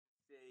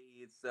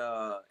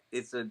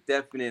it's a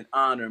definite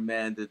honor,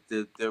 man,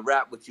 to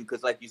rap with you.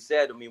 Because, like you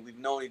said, I mean, we've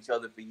known each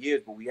other for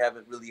years, but we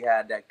haven't really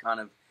had that kind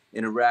of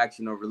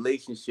interaction or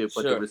relationship.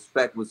 But the Sure.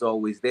 respect was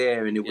always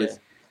there, and it Yeah. was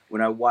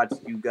when I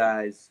watched you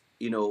guys,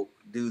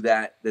 do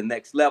that the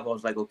next level. I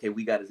was like, okay,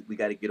 we gotta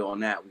get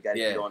on that. We gotta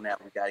get Yeah. on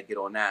that. We gotta get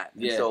on that.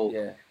 And Yeah. so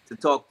Yeah. to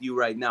talk to you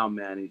right now,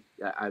 man,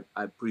 I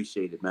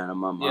appreciate it, man.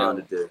 I'm Yo.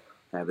 honored to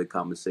have a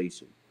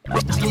conversation.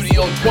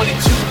 Studio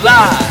 22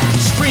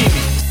 live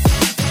streaming.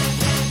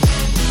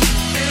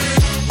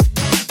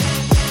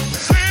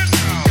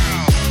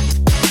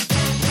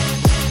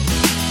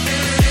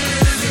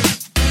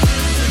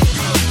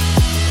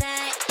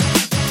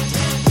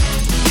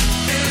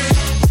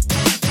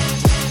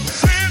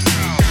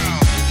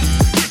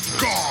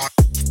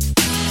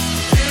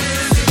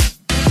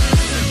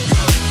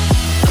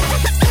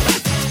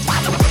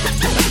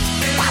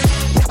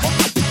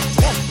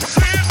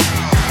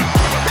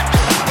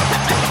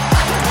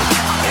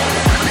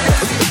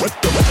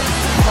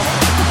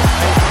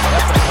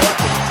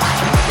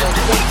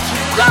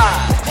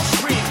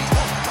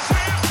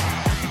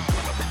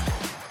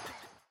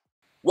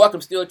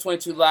 Welcome, Studio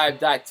 22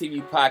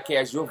 Live.tv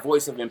podcast, your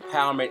voice of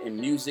empowerment in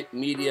music,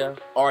 media,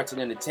 arts,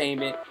 and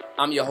entertainment.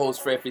 I'm your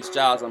host, Fred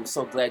Fitzgerald. I'm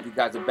so glad you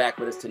guys are back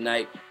with us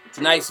tonight.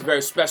 Tonight's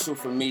very special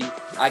for me.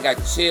 I got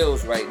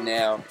chills right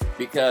now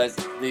because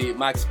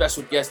my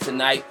special guest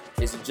tonight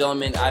is a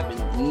gentleman I've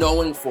been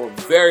knowing for a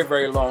very,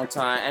 very long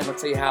time. I ain't gonna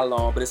tell you how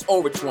long, but it's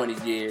over 20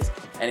 years.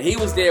 And he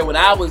was there when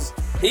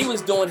he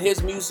was doing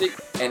his music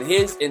and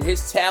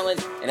his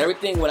talent and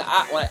everything when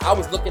I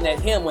was looking at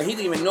him when he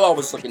didn't even know I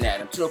was looking at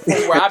him, to the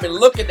point where I've been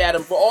looking at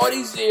him for all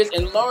these years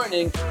and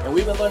learning, and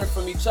we've been learning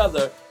from each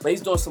other. But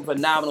he's doing some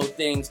phenomenal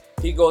things.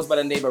 He goes by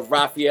the name of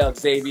Raphael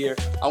Xavier.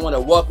 I want to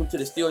welcome to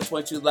the Studio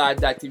 22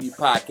 Live.tv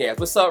podcast.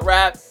 What's up,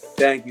 Rap?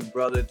 Thank you,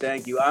 brother.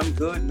 Thank you. I'm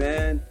good,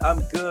 man.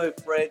 I'm good.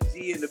 Fred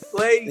G in the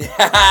place.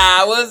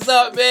 What's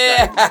up,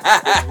 man?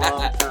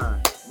 Long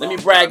time. Let me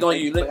brag on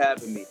Thank you. for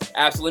having me.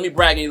 Absolutely. Let me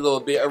brag on you a little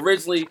bit.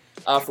 Originally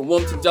from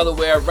Wilmington,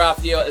 Delaware,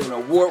 Raphael is an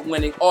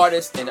award-winning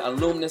artist and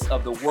alumnus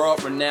of the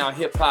world-renowned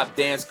hip-hop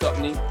dance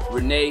company,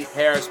 Renee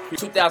Harris.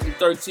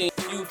 2013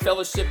 Pew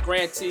Fellowship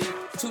grantee,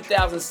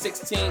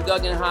 2016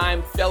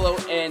 Guggenheim Fellow,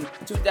 and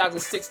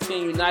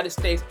 2016 United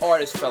States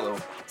Artist Fellow.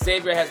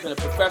 Xavier has been a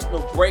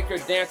professional breaker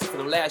dancer for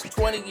the last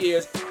 20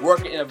 years,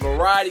 working in a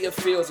variety of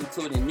fields,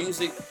 including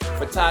music,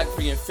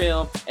 photography, and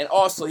film. And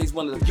also, he's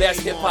one of the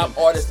best hip-hop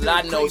artists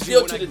that I know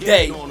still to the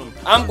day.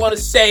 I'm going to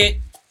say it.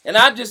 And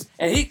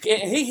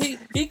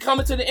he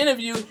coming to the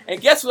interview,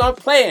 and guess what I'm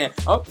playing?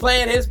 I'm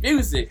playing his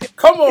music.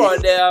 Come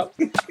on now,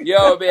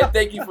 yo, man.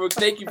 Thank you for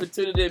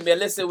tuning in, man.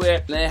 Listen,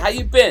 man, how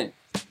you been?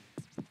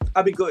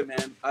 I've been good,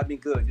 man. I've been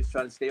good. Just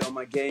trying to stay on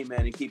my game,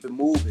 man, and keep it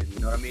moving. You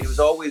know what I mean? It was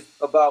always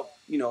about,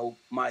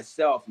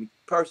 myself,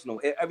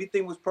 personal.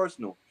 Everything was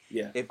personal.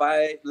 Yeah. If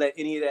I let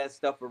any of that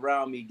stuff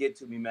around me get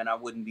to me, man, I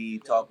wouldn't be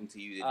talking to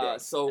you today.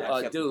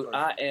 Dude,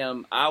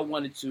 I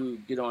wanted to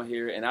get on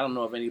here, and I don't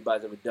know if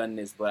anybody's ever done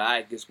this, but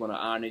I just want to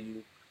honor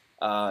you,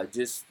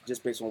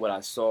 just based on what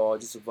I saw,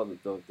 just about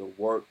the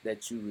work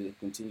that you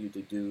continue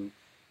to do.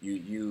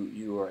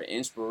 You are an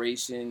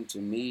inspiration to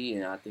me,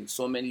 and I think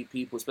so many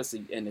people,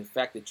 especially, and the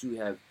fact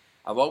that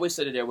I've always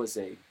said that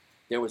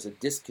there was a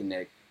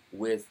disconnect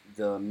with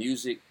the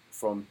music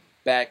from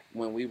back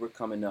when we were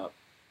coming up,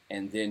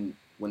 and then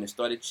when it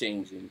started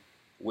changing,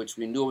 which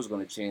we knew it was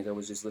going to change. I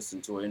was just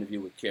listening to an interview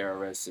with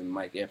KRS, and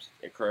Mike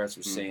KRS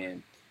was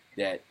saying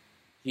that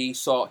he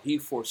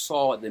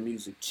foresaw the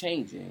music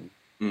changing,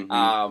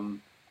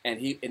 and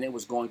it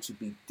was going to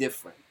be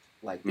different.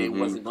 Like they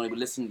wasn't going to be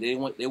listening. They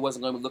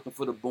wasn't going to be looking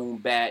for the boom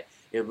bat.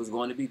 It was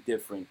going to be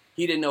different.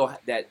 He didn't know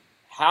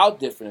how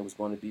different it was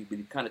going to be, but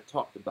he kind of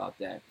talked about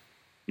that.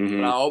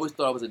 But I always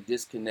thought it was a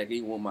disconnect.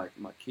 Even with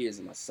my kids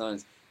and my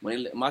sons,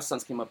 my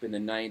sons came up in the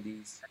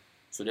 '90s,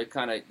 so they're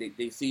kind of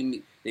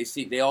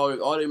they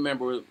all they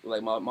remember,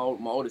 like my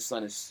oldest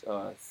son is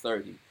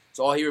 30,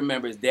 so all he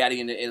remembers is daddy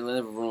in the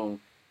living room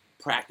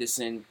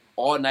practicing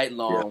all night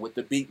long with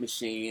the beat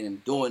machine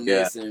and doing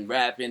this and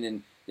rapping,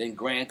 and then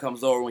Grand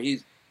comes over when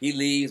he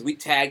leaves, we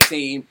tag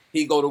team,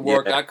 he go to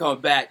work, I come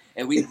back,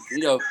 and we,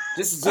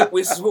 this is what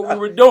we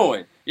were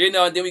doing,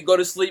 and then we go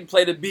to sleep,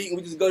 play the beat, and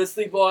we just go to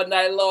sleep all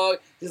night long,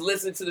 just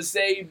listen to the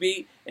same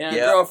beat, and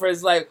our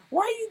girlfriend's like,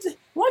 why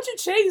don't you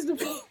change the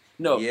beat?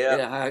 No,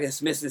 I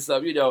guess missing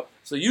something,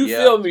 so you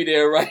feel me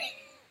there, right?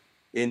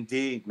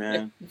 Indeed,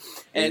 man.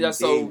 And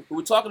so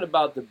we're talking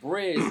about the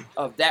bridge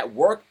of that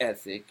work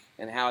ethic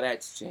and how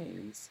that's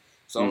changed.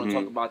 So I want to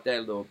talk about that a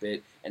little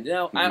bit. And then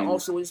I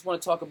also just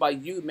want to talk about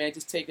you, man,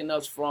 just taking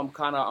us from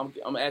kind of, I'm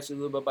going to ask you a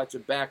little bit about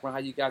your background,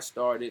 how you got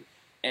started.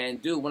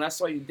 And, dude, when I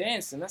saw you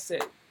dancing, I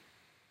said,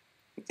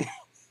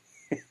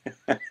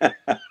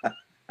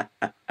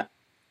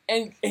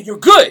 and you're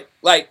good.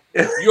 Like,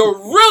 you're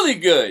really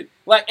good.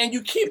 Like, and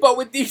you keep up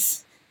with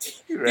these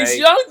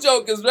young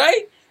jokers,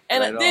 right?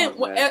 And then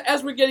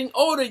as we're getting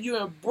older, you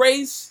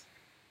embrace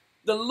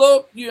the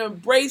look, you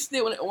embraced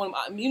it. When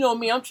you know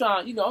me, I'm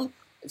trying,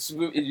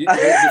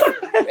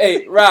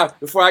 Hey, Rob,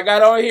 before I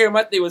got on here,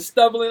 my thing was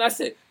stumbling. I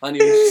said, honey,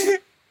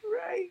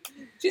 Right.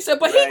 she said,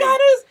 but Right. he got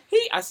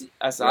his.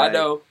 I said, Right. I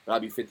know, but I'll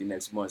be 50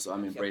 next month, so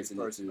I'm embracing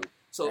it too.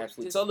 So,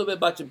 absolutely. Tell a little bit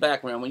about your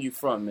background. Where you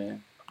from,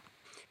 man?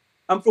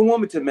 I'm from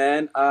Wilmington,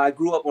 man. I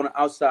grew up on the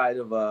outside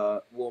of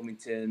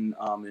Wilmington,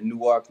 in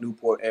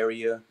Newport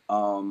area.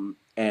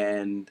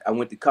 And I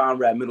went to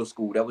Conrad Middle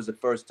School. That was the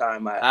first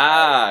time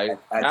I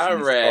actually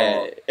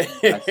Conrad.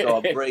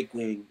 saw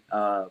breaking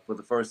for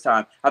the first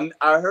time.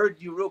 I heard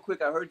you real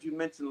quick. I heard you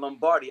mention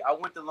Lombardi. I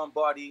went to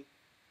Lombardi.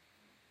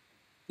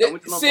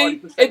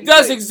 See, it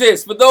does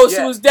exist. For those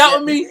who was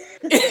doubting me,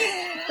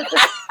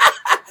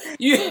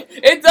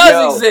 it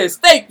does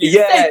exist. Thank you,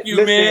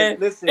 listen, man.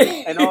 Listen,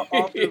 and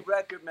off the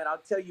record, man, I'll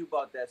tell you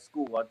about that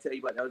school. I'll tell you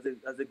about that.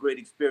 That was a great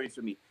experience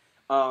for me.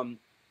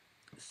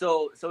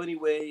 So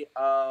anyway,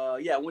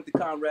 I went to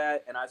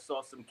Conrad and I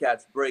saw some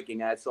cats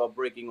breaking. I saw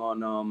breaking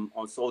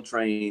on Soul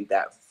Train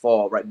that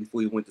fall right before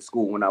we went to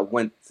school. When I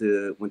went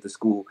to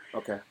school,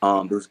 okay,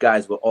 those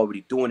guys were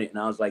already doing it, and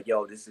I was like,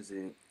 yo,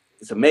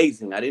 it's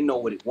amazing. I didn't know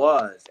what it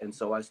was, and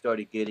so I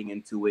started getting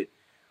into it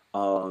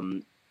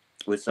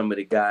with some of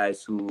the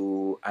guys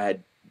who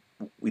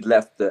we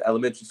left the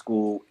elementary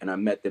school and I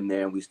met them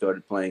there and we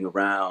started playing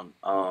around.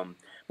 But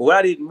what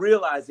I didn't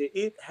realize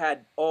it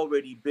had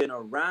already been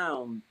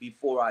around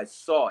before I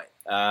saw it.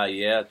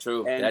 Yeah,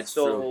 true. And that's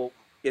so true.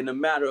 In a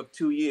matter of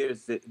 2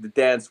 years, the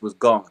dance was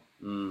gone.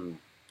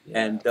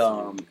 Yeah, and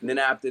then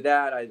after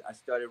that, I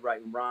started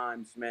writing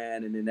rhymes,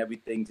 man, and then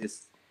everything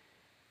just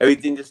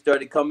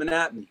started coming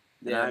at me.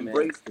 And I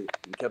embraced it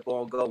and kept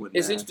on going.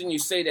 It's interesting you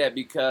say that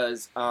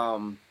because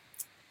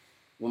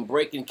when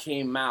Breaking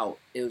came out,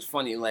 it was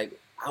funny. Like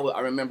I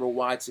remember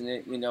watching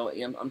it. You know,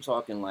 I'm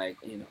talking like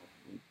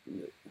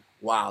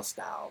Wild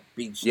Style,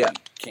 Beat Street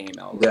came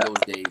out those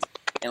days.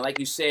 And like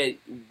you said,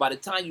 by the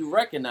time you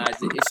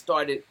recognized it, it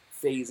started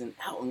phasing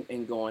out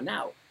and going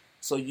out.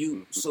 So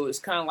so it's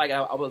kind of like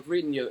I was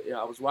reading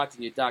I was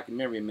watching your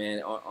documentary,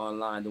 man,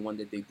 online, the one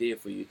that they did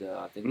for you,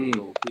 I think the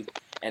little piece,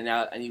 and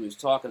he was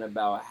talking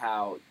about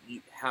how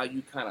you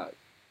kind of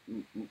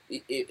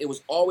it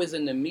was always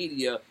in the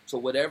media. So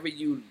whatever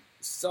you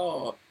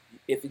saw,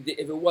 if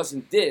it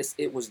wasn't this,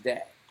 it was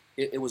that.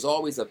 It was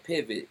always a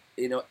pivot,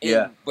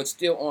 but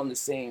still on the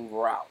same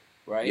route,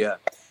 right? Yeah.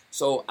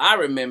 So I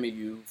remember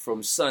you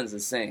from Sons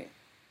of Sam.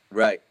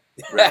 Right.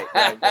 Right.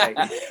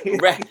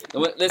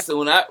 Listen,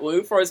 when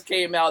we first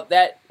came out,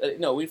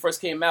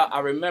 I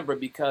remember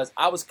because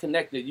I was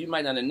connected. You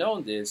might not have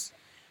known this,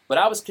 but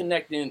I was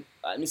connecting.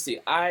 Let me see.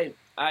 I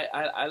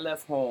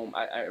left home.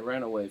 I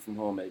ran away from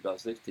home at about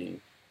 16.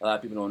 A lot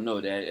of people don't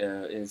know that,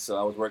 and so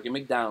I was working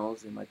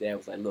McDonald's, and my dad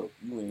was like, "Look,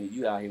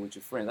 you out here with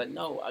your friends?" Like,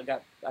 no, I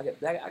got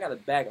a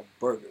bag of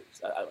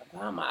burgers.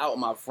 How am I out with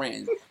my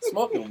friends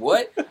smoking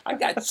what? I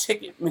got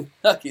chicken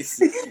nuggets.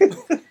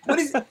 What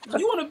is?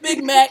 You want a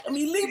Big Mac? I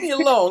mean, leave me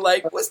alone.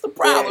 Like, what's the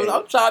problem?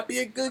 I'm trying to be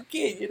a good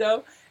kid,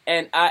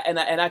 And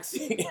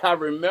I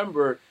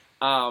remember,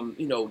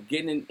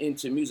 getting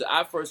into music.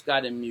 I first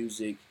got in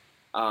music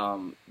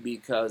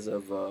because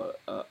of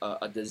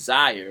a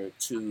desire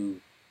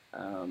to.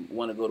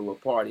 Want to go to a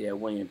party at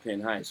William Penn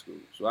High School.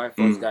 So I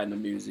first got into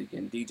music,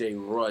 and DJ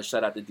Rush,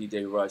 shout out to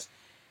DJ Rush,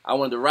 I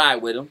wanted to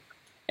ride with him,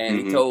 and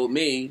he told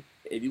me,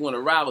 if you want to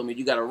ride with me,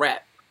 you got to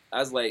rap. I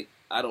was like,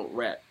 I don't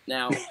rap.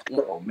 Now,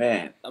 oh,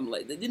 man. I'm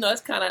like,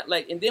 it's kind of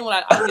like, and then when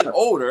I get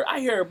older, I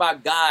hear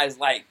about guys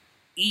like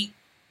eat,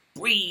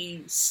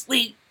 breathe,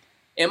 sleep,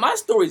 and my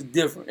story's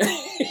different,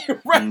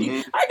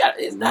 right?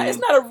 It's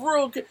not a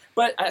real,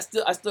 but I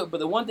still, but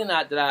the one thing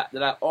that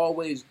I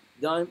always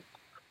done,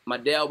 my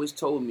dad always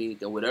told me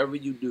that whatever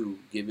you do,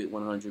 give it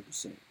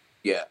 100%.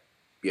 Yeah.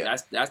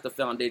 That's the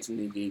foundation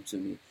they gave to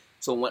me.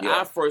 So when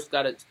I first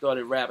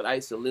started rapping, I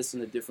used to listen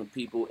to different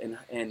people,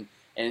 and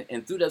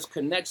through those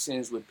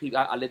connections with people,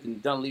 I lived in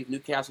Dunleavy,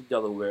 Newcastle,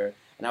 Delaware,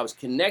 and I was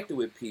connected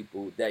with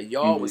people that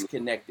y'all was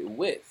connected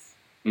with.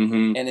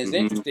 And it's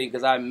interesting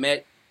because I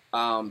met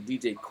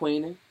DJ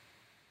Queenan.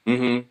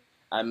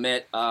 I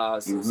met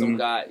some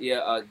guy.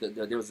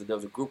 There was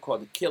a group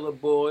called the Killer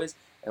Boys.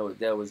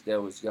 There was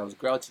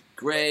Grouchy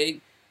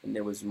Greg, and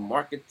there was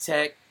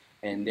Marketech,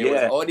 and there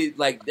was all these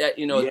like that.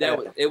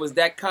 It was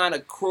that kind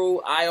of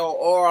crew.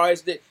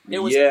 IORs.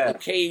 There was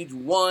Cage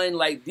One.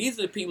 Like these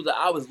are the people that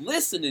I was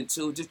listening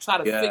to, just try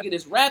to figure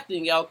this rap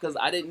thing out because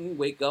I didn't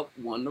wake up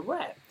wanting to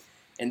rap.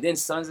 And then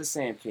Sons of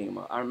Sam came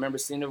up. I remember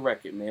seeing the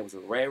record. Man, it was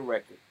a rare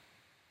record.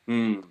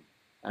 I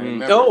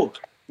remember.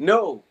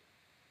 No.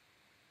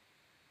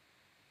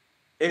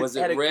 Was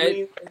it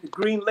red?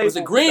 Green label. It was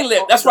a green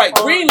label. That's right,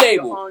 green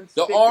label.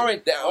 The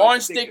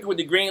orange sticker with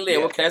the green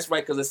label. Okay, that's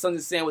right, because the Sons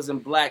of Sam was in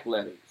black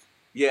letters.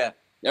 Yeah.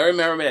 I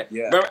remember that.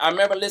 Yeah. I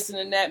remember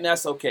listening to that, and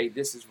that's okay.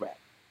 This is rap.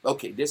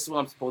 Okay, this is what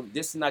I'm supposed to.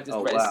 This is not just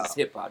rap. Wow. This is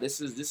hip hop. This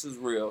is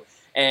real.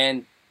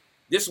 And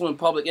this is when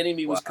Public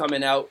Enemy was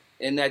coming out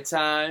in that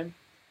time,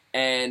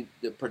 and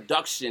the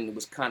production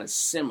was kind of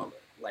similar.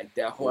 Like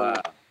that whole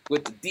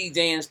with the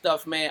DJ and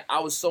stuff, man.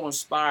 I was so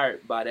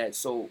inspired by that.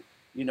 So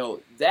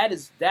That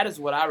is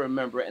what I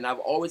remember, and I've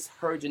always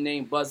heard your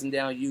name buzzing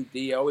down UD.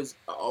 I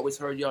always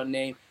heard your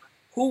name.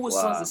 Who was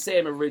Sons of Wow.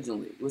 Sam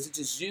originally? Was it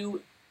just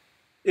you?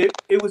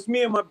 It was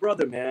me and my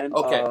brother, man.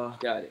 Okay,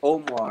 got it.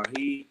 Omar.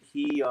 We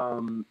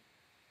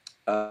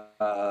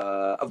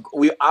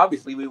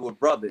were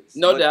brothers,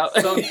 No but doubt.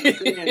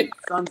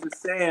 Sons of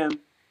Sam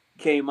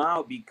came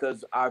out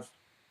because our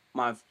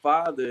my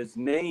father's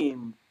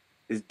name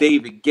is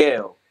David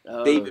Gale.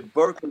 Oh, David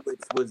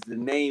Berkowitz was the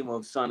name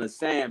of Son of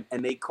Sam,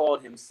 and they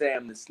called him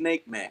Sam the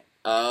Snake Man.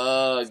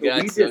 oh, So we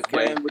gotcha. just Okay,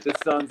 ran with the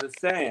Sons of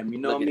Sam. You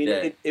know look what I at mean?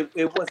 that.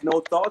 It was no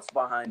thoughts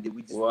behind it.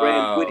 We just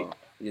ran with it. Wow,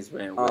 you just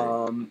ran with it.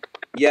 Um,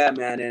 yeah,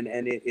 man,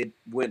 and it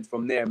went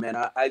from there, man.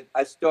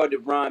 I started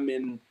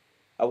rhyming.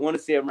 I want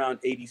to say around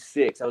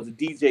 '86. I was a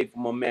DJ for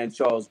my man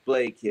Charles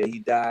Blake here. He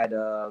died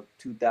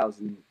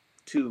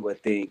 2002, I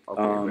think.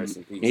 Okay, rest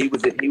in peace.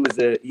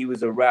 He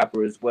was a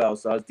rapper as well.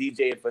 So I was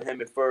DJing for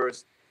him at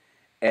first,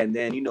 and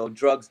then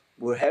drugs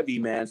were heavy,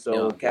 man. So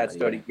Oh cats God, yeah.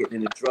 started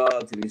getting into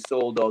drugs, and he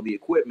sold all the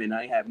equipment.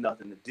 I didn't have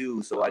nothing to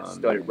do, so I Oh just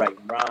started man.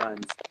 writing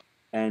rhymes,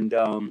 and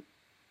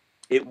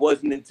it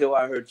wasn't until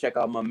I heard "Check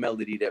Out My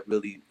Melody" that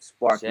really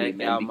sparked me, Check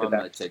man. out my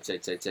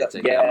Because check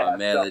out my yeah, I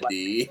felt like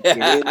melody. I could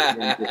get in it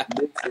and just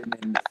mix it,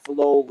 and the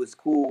flow was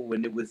cool,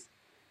 and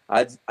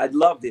I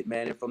loved it,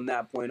 man. And from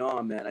that point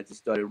on, man, I just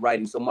started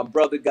writing. So my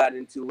brother got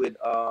into it,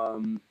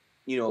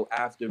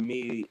 after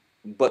me,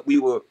 but we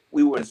were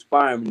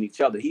inspiring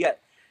each other. He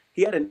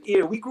had an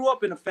ear. We grew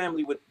up in a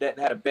family that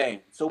had a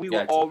band, so we were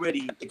Gotcha.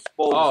 already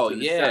exposed Oh to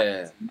the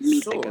sounds, yeah,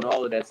 music, and sure.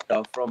 all of that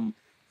stuff. From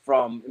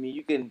I mean,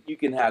 you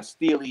can have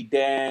Steely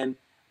Dan,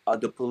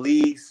 the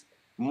Police,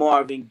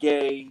 Marvin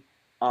Gaye,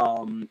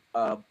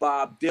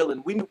 Bob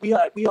Dylan. We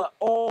had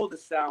all the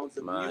sounds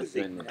of My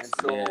music, and goodness,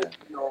 so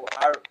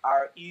yeah.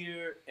 our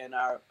ear and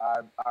our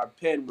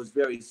pen was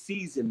very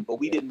seasoned, but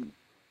we Yeah.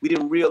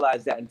 didn't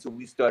realize that until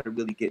we started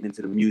really getting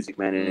into the music,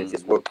 man, and it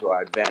just Hmm. worked to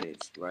our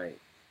advantage. Right.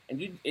 And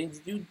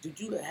did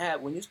you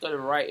have when you started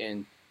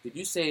writing? Did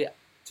you say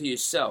to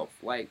yourself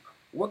like,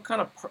 what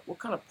kind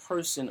of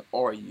person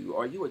are you?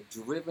 Are you a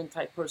driven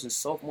type person,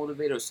 self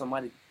motivated, or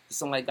somebody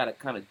got to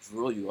kind of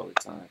drill you all the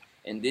time?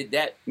 And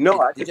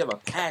No, did you have a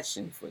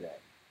passion for that?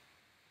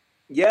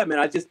 yeah, man,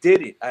 I just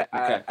did it. I, I,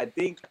 Okay, I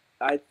think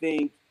I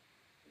think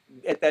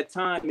at that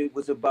time it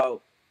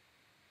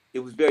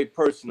was very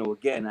personal.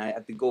 Again, I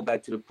have to go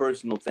back to the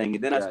personal thing,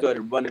 and then I got it.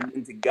 started running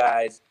into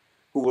guys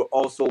who were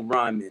also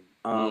rhyming.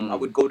 I Mm,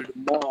 would go to the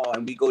mall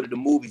and we go to the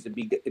movies. It'd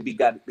be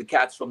got the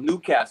cats from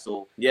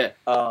Newcastle. yeah.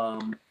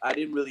 I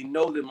didn't really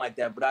know them like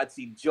that, but I'd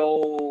see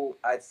Joel,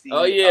 I'd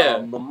Oh see yeah.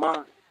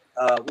 Lamont.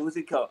 What was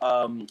it called?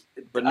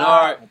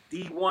 Bernard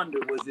D Wonder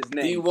was his D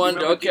name. You Wonder.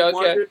 remember Okay, D okay,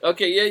 Wonder?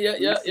 okay. Yeah, yeah, We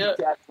yeah, see yeah.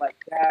 cats like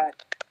that.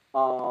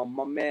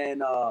 My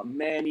man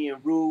Manny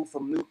and Rue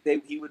from New,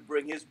 he would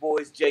bring his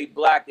boys, Jay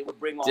Black. They would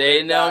bring all Jay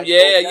them and them. guys. So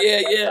Yeah, that's yeah,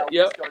 that's yeah. how we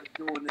Yep. started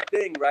doing the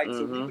thing, right?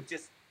 So we Mm-hmm. would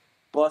just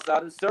bust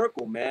out a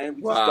circle, man.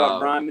 We just start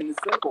Wow. rhyming the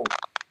circle,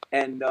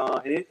 and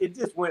it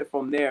just went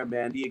from there,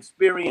 man. The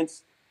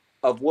experience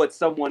of what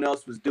someone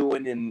else was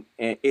doing, and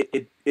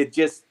it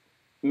just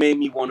made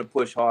me want to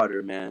push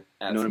harder, man.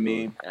 You know what I Absolutely,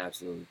 mean?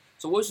 absolutely.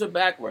 So, what's your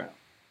background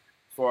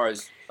as far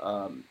as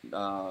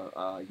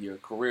your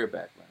career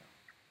background?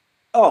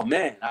 Oh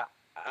man,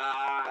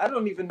 I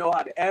don't even know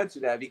how to answer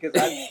that because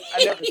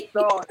I never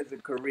saw it as a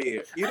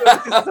career.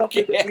 It's just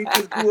something that Okay. we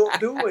just grew up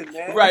doing,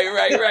 man. Right,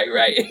 right, right, So,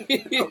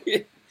 right. Yo,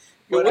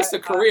 but what's the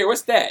career?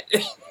 What's that?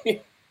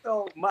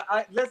 so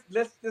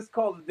let's just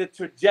call it the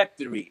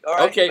trajectory. All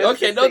right, Okay, let's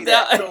okay, just no say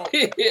doubt.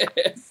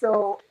 that.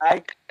 So I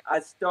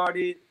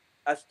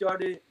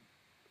started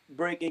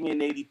breaking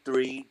in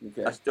 '83. I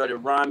Okay, started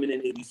rhyming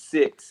in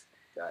 '86.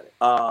 got it.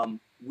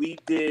 We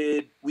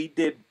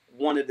did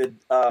one of the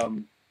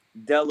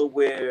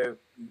Delaware.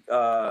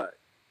 Uh,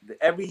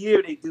 every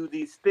year they do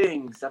these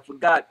things. I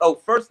forgot. Oh,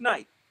 first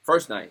night.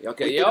 First night. We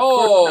Okay, yeah. did a first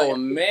night. Oh I think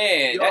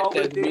man, that y'all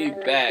were takes me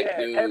there. back, Yeah,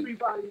 dude.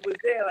 everybody was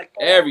there. Like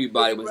all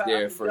Everybody Philly was rap, I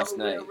there mean first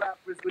Delaware night.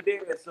 rappers were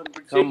there. Some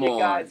Come Virginia on.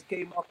 guys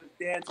came up as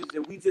dancers,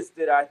 and we just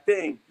did our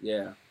thing.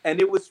 Yeah. And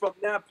it was from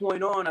that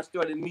point on I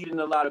started meeting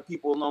a lot of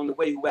people along the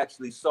way who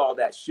actually saw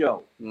that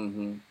show.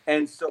 Mm-hmm.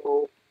 And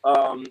so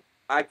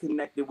I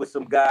connected with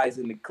some guys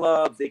in the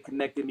clubs. They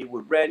connected me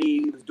with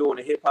Rennie. He was doing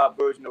a hip hop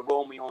version of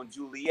Romeo and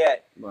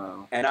Juliet.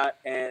 Wow. And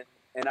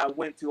I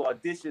went to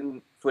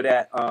audition for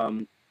that.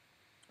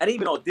 I didn't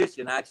even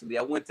audition actually.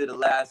 I went to the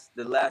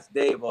last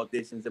day of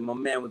auditions, and my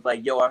man was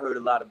like, "Yo, I heard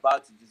a lot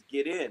about you. Just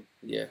get in."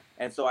 Yeah.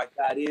 And so I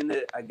got in.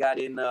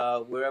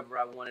 Wherever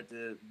I wanted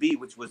to be,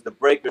 which was the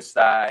breaker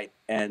side,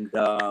 and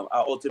I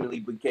ultimately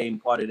became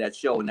part of that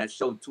show. And that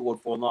show toured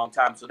for a long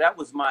time. So that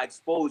was my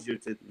exposure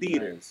to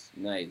theater. Nice.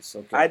 Nice.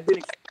 Okay. I'd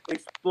been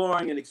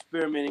exploring and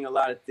experimenting a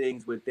lot of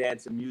things with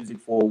dance and music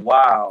for a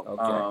while,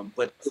 Okay.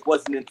 but it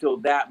wasn't until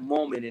that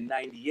moment in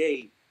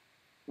 '98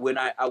 when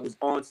I was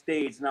on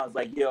stage and I was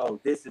like, yo,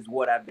 this is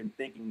what I've been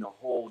thinking the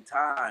whole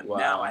time.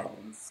 Now I Wow.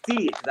 can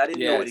see it because I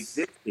didn't know it Yes.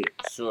 existed.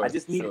 I Sure.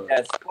 just needed Sure.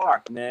 that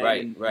spark, man,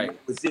 Right. and Right.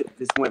 that was it.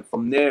 Just went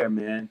from there,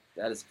 man.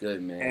 That is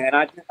good, man. And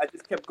I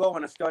just kept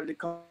going. I started a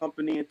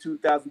company in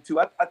 2002.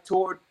 I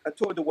toured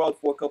the world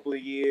for a couple of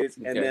years,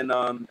 and Okay. then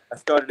I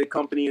started a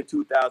company in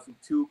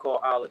 2002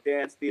 called Isle of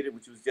Dance Theater,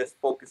 which was just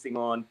focusing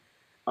on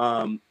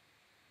um,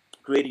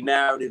 creating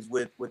narratives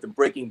with a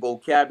breaking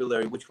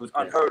vocabulary, which was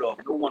Okay. unheard of.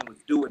 No one was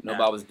doing that.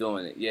 Nobody was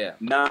doing it. Yeah.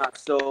 Nah,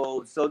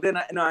 so then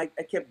I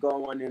kept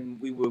going, and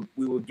we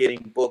were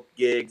getting book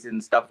gigs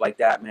and stuff like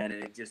that, man,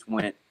 and it just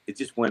went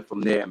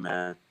from there,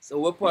 man. So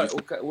what It part?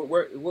 just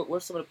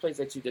Where's some of the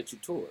places that you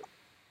toured?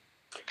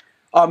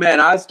 Oh man,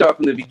 I start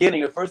from the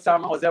beginning. The first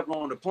time I was ever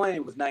on a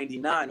plane was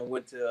 '99. I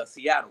went to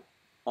Seattle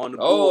on the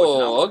boards,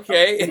 and Oh, I was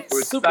okay. super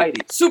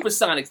excited.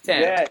 Supersonics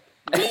town. Yeah,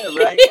 yeah,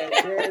 right.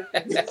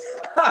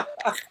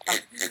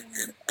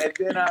 And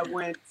then I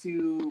went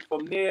to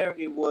from there.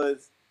 It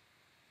was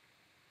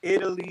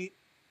Italy,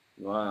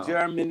 Wow.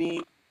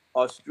 Germany,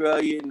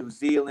 Australia, New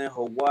Zealand,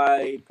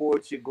 Hawaii,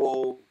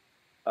 Portugal,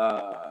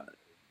 uh,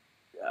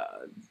 uh,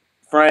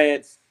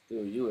 France.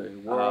 Dude, you are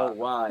Uh,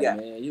 worldwide, yeah,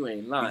 man. You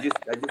ain't lying.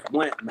 I just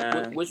went,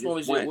 man. Which one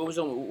Just was went. what was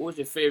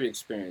your favorite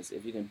experience?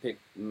 If you can pick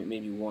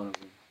maybe one of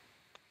them.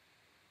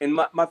 And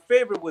my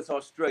favorite was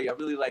Australia. I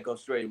really like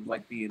Australia. It was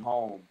like being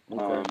home.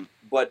 Okay.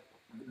 But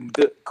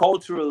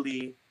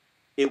culturally,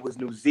 it was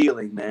New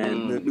Zealand,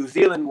 man. Mm. New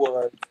Zealand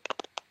was,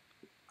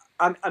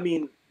 I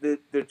mean, the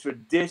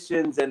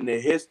traditions and the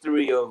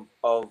history of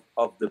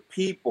the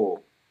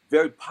people,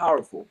 very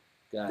powerful.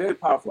 Got Very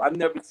it. powerful. I've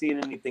never seen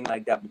anything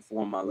like that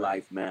before in my Right.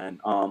 life, man.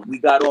 We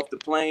got off the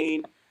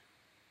plane,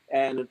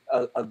 and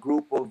a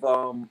group of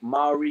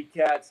Maori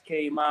cats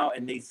came out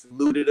and they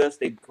saluted us.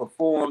 They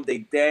performed, they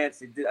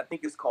danced. They did, I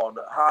think it's called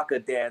a haka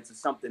dance or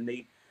something.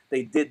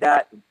 They did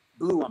that.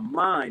 Blew my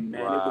mind,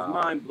 man. It was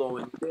Wow. mind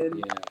blowing. Then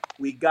Yeah.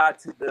 we got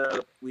to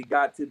the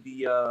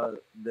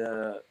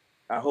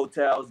our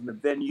hotels and the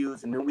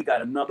venues, and then we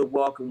got another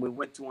welcome. We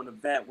went to an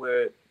event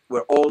where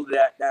all of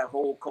that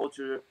whole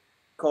culture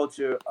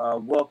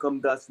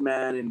welcomed us,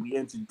 man, and we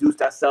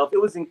introduced ourselves.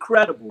 It was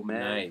incredible,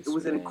 man. Nice, It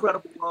was an man.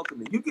 incredible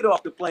welcoming. You get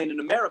off the plane in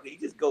America, you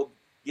just go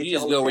get You your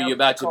just go where hotel, you're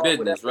about your car,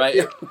 business, whatever. right?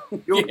 Yeah. You Yeah,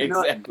 don't get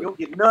nothing. exactly. You don't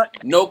get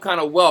nothing. No kind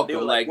of They welcome,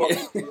 were like, welcome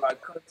to our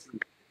country.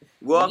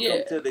 Welcome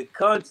Yeah. to the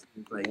country.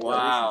 Like, yo, this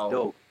Wow. is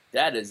dope.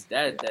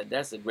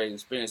 That's a great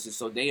experience.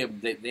 So they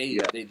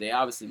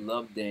obviously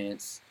love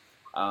dance.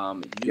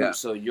 Yeah.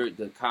 So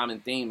the common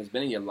theme has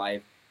been in your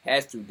life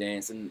has to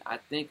dance, and I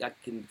think I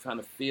can kind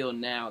of feel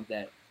now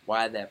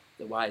why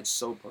it's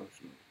so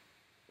personal.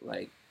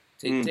 Like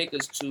take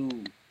us to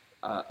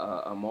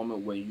a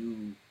moment where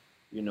you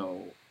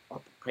know are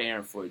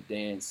preparing for a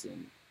dance,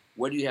 and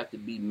where do you have to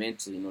be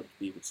mentally in order to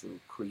be able to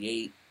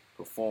create,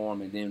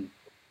 perform, and then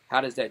how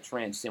does that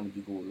transcend when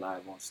you go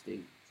live on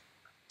stage?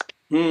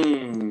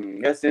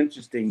 That's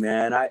interesting,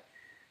 man. I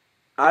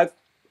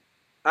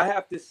I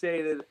have to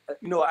say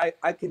that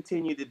I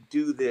continue to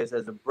do this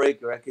as a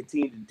breaker. I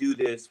continue to do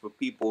this for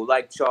people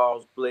like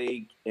Charles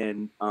Blake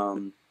and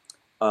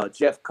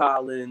Jeff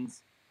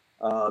Collins,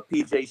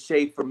 PJ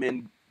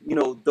Schaeferman.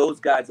 Those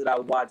guys that I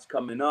watched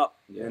coming up,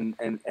 Yeah.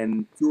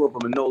 and two of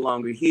them are no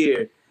longer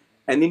here.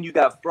 And then you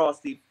got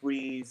Frosty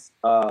Freeze,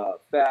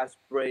 Fast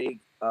Break.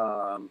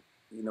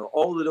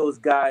 All of those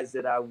guys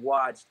that I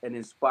watched and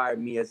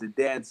inspired me as a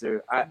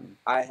dancer.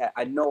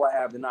 I know I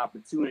have an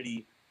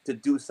opportunity to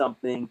do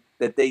something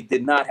that they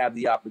did not have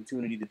the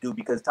opportunity to do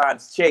because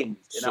times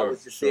changed, and I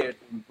was just there to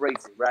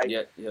embrace it, right?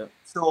 Yeah, yeah.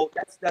 So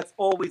that's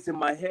always in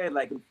my head.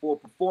 Like before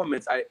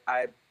performance, I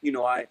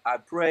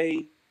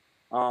pray,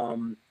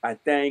 I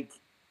thank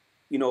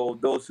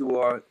those who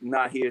are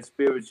not here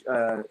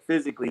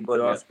physically, but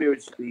are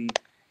spiritually,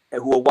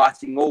 and who are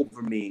watching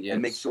over me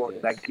and make sure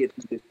that I get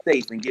through this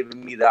safe and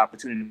giving me the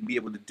opportunity to be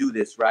able to do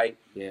this, right?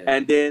 Yeah.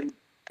 And then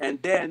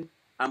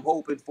I'm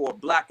hoping for a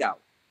blackout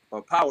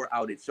or power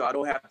outage so I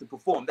don't have to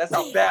perform. That's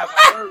how bad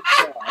my nerves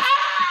are.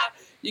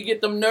 You get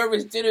them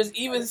nervous jitters.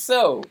 Even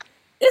so,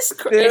 it's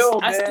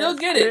I still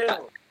get it.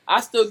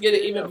 I still get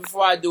it even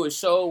before I do a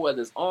show,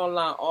 whether it's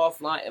online,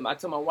 offline. And I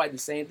tell my wife the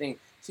same thing.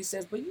 She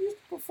says, "But you used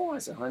to perform." I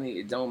said, "Honey,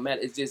 it don't matter.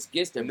 It just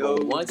gets there." No.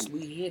 But once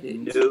we hit it,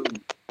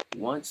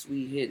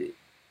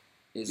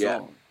 it's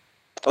on.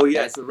 Oh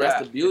yeah, that's the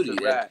beauty.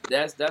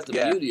 That's the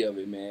beauty of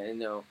it,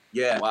 man.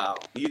 Yeah. Wow.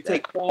 You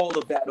take all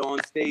of that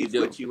on stage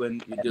with you,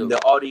 and do. the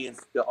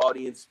audience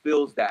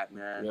feels that,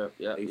 man.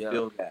 Yeah. They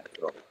feel that.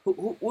 So.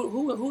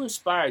 Who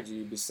inspired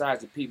you besides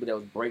the people that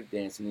was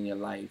breakdancing in your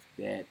life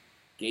that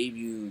gave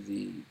you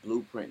the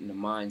blueprint and the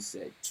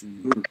mindset to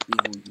be who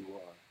you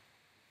are?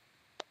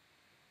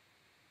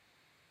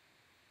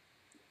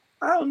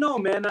 I don't know,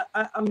 man.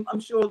 I'm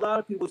sure a lot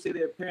of people say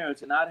their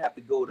parents, and I have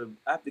to go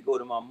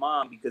to my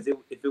mom because if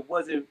it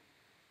wasn't,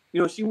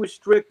 she was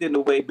strict in a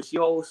way, but she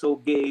also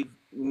gave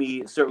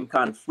me a certain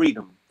kind of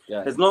freedom.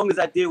 As long as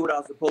I did what I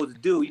was supposed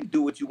to do, you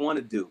do what you want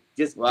to do.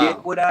 Just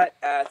get what I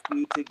asked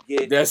you to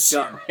get done.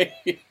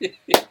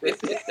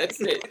 That's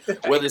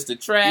it. Whether it's the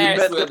trash,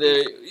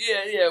 whether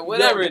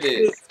whatever it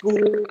is.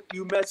 School,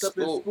 you mess up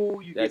in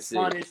school, you get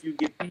punished, you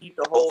get beat,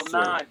 the whole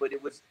nine. But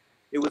it was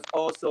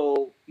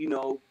also, you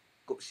know,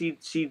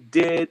 she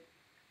did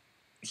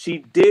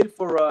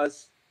for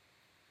us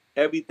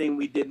everything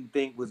we didn't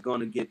think was going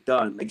to get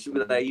done. Like she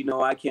was like, you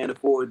know, I can't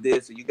afford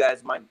this, or you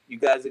guys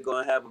are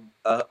going to have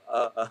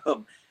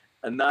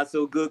a not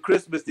so good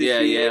Christmas this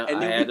year. Yeah,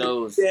 and then I had we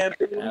those. Damn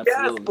thing we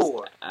asked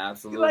for.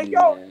 Absolutely. You're like,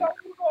 yo, you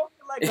going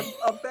to like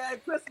a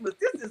bad Christmas.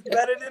 This is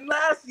better than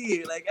last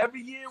year. Like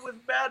every year was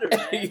better,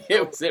 man.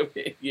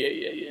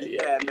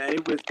 Yeah, man.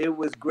 It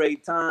was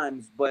great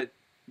times, but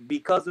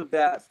because of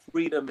that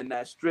freedom and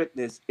that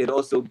strictness, it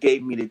also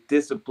gave me the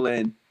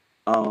discipline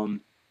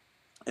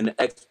and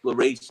the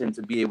exploration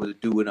to be able to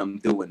do what I'm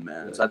doing,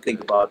 man. Good, so I think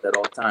about that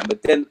all the time.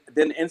 But then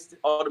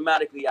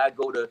automatically I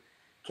go to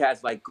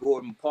cats like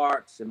Gordon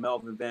Parks and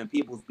Melvin Van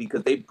Peebles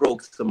because they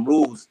broke some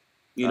rules,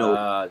 you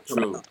know.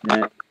 True.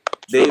 Man.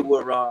 They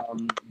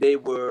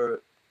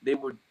were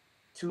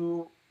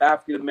two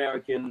African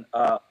American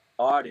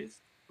artists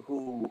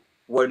who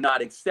were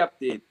not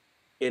accepted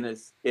in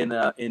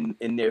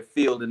their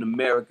field in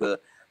America.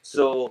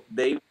 So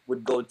they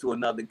would go to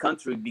another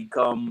country,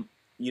 become,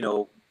 you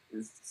know,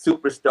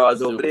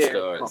 superstars over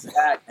there, come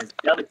back as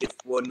delegates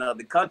for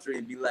another country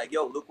and be like,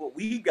 yo, look what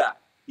we got.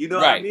 You know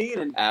what I mean?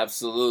 And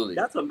absolutely.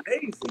 That's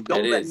amazing.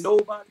 Don't let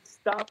nobody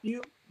stop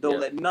you. Don't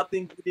let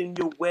nothing get in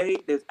your way.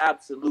 There's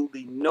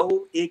absolutely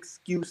no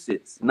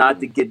excuses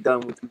not to get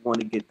done what you want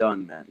to get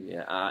done, man.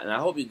 Yeah, and I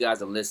hope you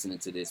guys are listening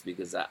to this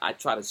because I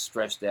try to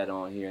stress that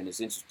on here, and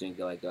it's interesting.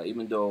 Like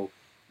even though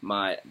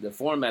the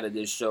format of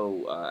this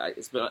show,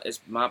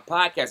 my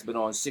podcast has been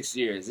on 6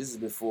 years. This is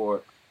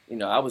before. You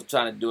know, I was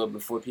trying to do it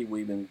before people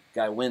even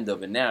got wind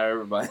of it. Now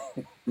everybody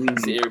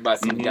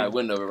got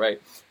wind of it,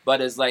 right? But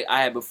it's like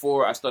I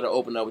started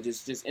opening up with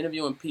just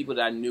interviewing people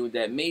that I knew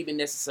that maybe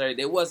necessary.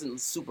 They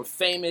wasn't super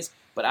famous,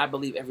 but I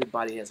believe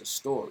everybody has a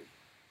story.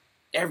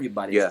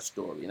 Everybody has a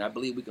story, and I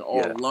believe we can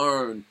all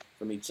learn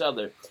from each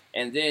other.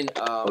 And then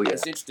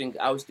it's interesting.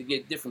 I was to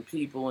get different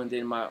people, and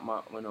then my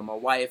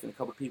wife and a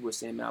couple of people were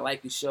saying, "Man, I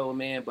like the show,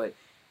 man, but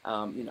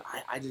you know,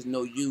 I just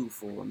know you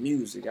for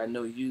music. I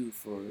know you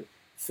for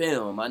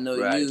film. I know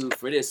you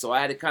for this." So I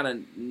had to kind of,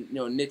 you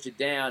know, niche it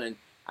down,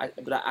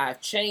 but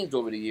I've changed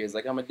over the years.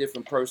 Like I'm a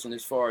different person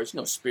as far as, you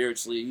know,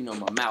 spiritually. You know,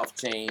 my mouth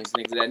changed,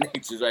 things of that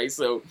nature, right?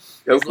 So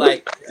it's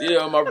like, you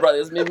know, my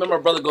brother. Me and my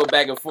brother go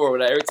back and forth.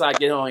 Like, every time I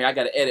get on here, I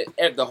got to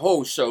edit the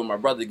whole show. My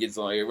brother gets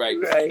on here, right?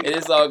 And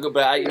it's all good,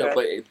 but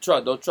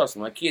don't trust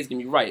me. My kids get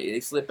me right. They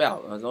slip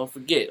out. Don't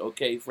forget,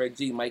 okay? Fred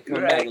G might come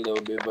back a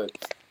little bit,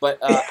 but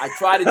I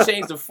try to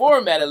change the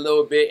format a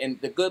little bit. And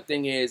the good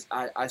thing is,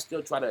 I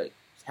still try to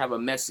have a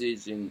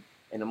message and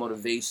a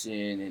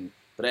motivation,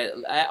 but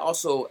I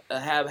also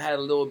have had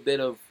a little bit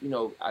of, you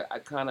know, I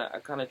kind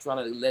of try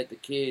to let the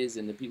kids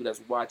and the people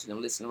that's watching and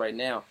listening right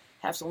now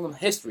have some little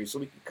history, so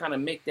we can kind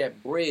of make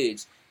that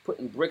bridge,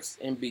 putting bricks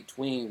in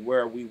between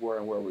where we were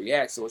and where we're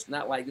at. So it's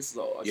not like this is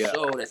a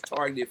show that's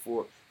targeted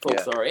for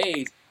folks our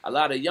age. A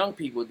lot of young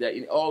people that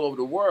all over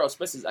the world,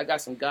 especially I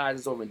got some guys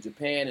that's over in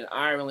Japan and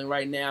Ireland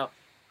right now,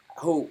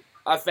 who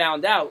I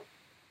found out.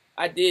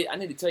 I need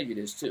to tell you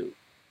this too.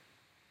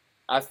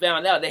 I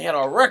found out they had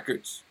our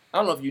records. I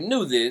don't know if you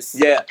knew this.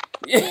 Yeah.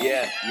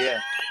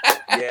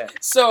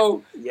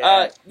 So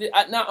now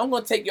I'm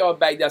going to take y'all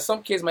back down.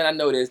 Some kids might not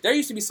know this. There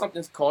used to be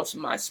something called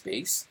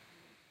MySpace.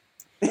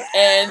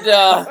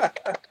 And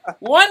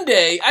one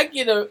day I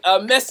get a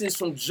message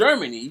from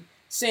Germany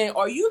saying,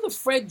 "Are you the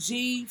Fred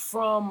G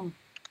from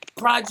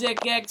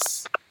Project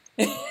X?"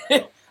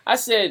 I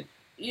said,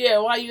 "Yeah,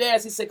 why you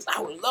ask?" He said, "'Cause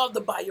I would love to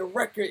buy your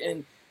record,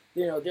 and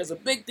you know, there's a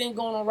big thing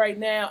going on right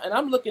now." And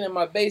I'm looking in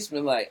my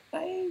basement like,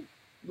 I ain't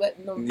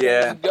letting them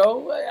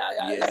go.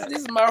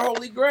 This is my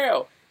holy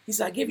grail. He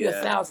said, "I give you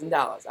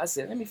 $1,000. I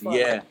said, "Let me find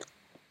out."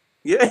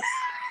 Yeah.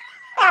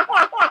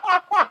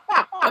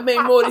 I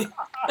mean, Morty.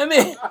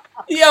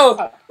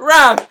 Rob.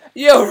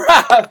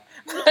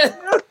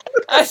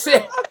 I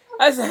said,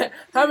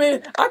 I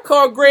mean, I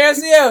called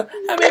Grants. How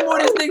many more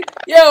this nigga?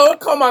 I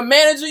called my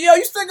manager.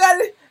 You still got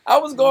it? I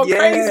was going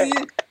crazy.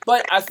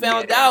 But I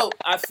found out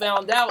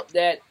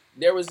that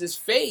there was this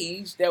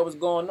phase that was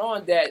going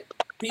on that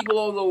people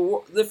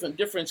over the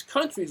different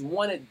countries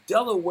wanted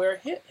Delaware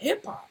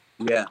hip hop.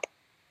 Yeah.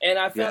 And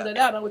I found that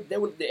out.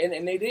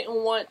 And they didn't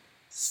want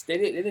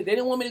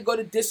me to go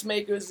to disc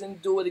makers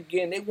and do it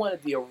again. They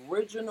wanted the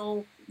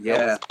original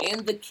that was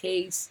in the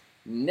case,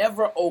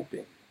 never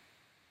opened.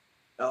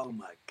 Oh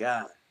my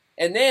God.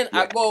 And then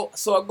I go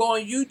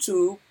on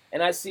YouTube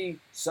and I see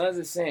Sons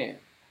of Sam.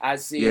 I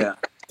see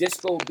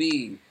Disco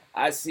B.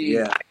 I see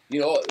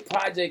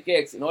Project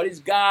X and all these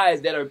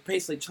guys that are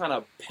basically trying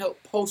to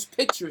post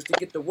pictures to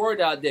get the word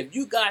out there. If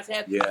you guys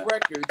have these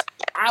records,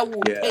 I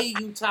will pay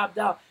you top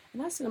dollar.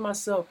 And I said to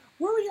myself,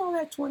 where were y'all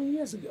at 20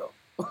 years ago?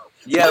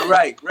 Yeah,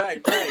 right.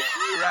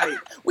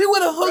 We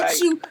would have hooked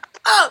you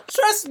Oh,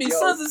 trust me, Yo,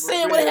 Sons of for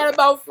Sam would have real. had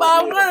about For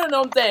real. 500 of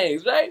them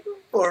things, right?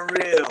 For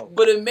real.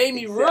 But it made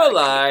me Exactly.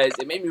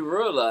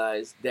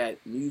 realize that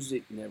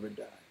music never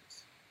dies.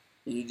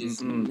 You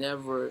just Mm-mm.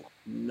 never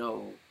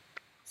know.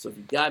 So if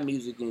you got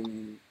music in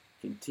you,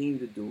 continue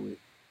to do it.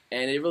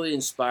 And it really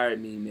inspired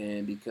me,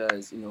 man,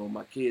 because,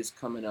 my kids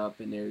coming up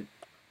and they're,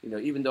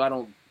 even though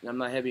I'm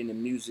not heavy into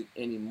music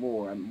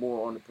anymore. I'm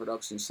more on the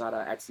production side.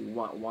 I actually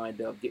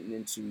wind up getting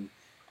into,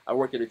 I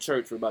worked at a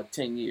church for about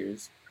 10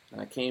 years. And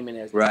I came in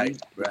as Right.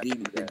 Right. the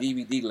Yeah.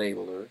 DVD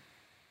labeler.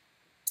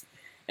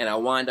 And I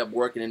wind up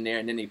working in there,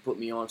 and then they put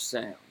me on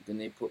sound. Then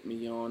they put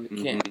me on the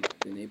camera.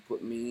 Mm-hmm. Then they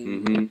put me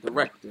Mm-hmm.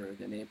 director.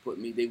 Then they put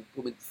me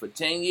for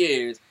 10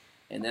 years,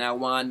 and then I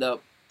wind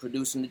up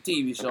producing the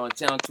TV show on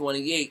Channel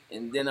 28,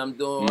 and then I'm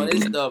doing all this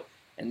Mm-hmm. stuff.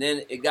 And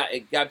then it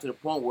got to the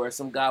point where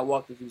some guy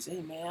walked up to me and said,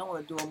 "Hey man, I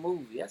want to do a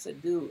movie." I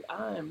said, "Dude,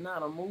 I am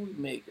not a movie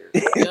maker.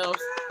 You know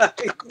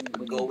what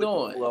are Go you with the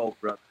doing?" flow,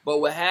 bro. But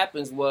what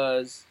happens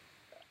was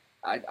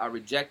I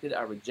rejected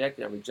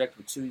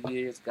for 2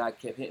 years. God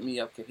kept hitting me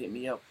up.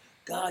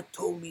 God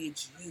told me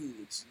it's you.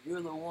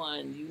 You're the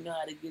one. You know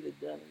how to get it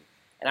done.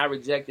 And I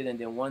rejected. And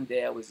then one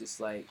day I was just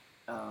like,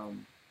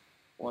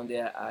 one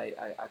day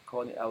I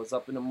called it. I was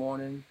up in the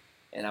morning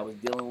and I was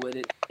dealing with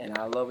it. And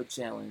I love a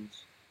challenge.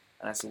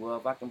 And I said, well,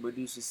 if I can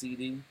produce a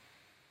CD,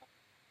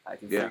 I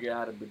can Yeah. figure out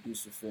how to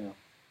produce a film.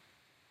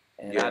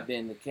 And Yeah. I've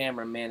been the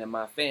cameraman in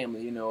my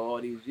family,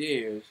 all these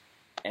years.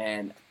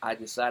 And I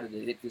decided to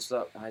hit this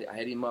up. I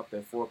hit him up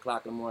at 4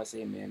 o'clock in the morning. I said,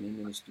 hey, man, meet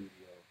me in the studio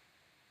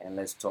and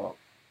let's talk.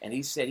 And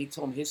he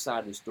told me his side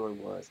of the story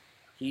was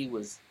he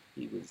was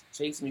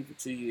chasing me for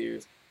 2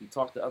 years. He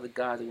talked to other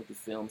guys that went to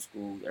film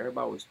school.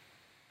 Everybody was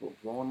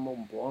blowing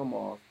him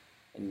off.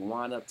 And he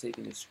wound up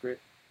taking the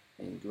script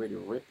and he ready to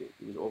rip it.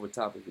 He was over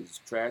top of his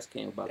trash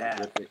can about to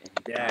rip it. And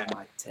he got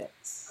my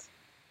text.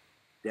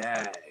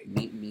 Dang.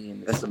 Meet me in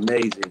the That's studio.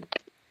 amazing.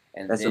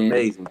 And That's then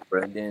amazing,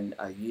 bro. and then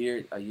a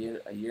year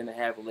and a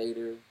half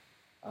later,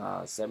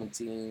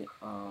 17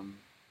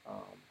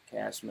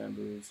 cast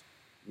members.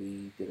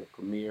 We did a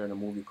premiere in a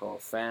movie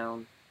called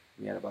Found.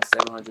 We had about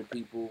 700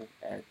 people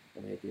and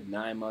they did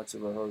 9 months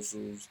of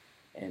rehearsals,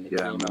 and it Yeah,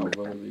 I came remember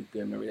out that. really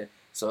good. Remember that?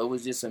 So it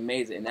was just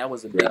amazing, and that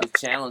was the Yeah. biggest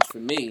challenge for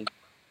me.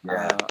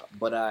 Yeah.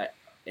 But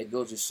it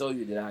goes to show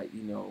you that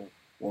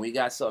when we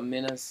got something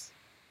in us,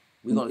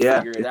 we're gonna Yeah.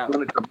 figure it It's out.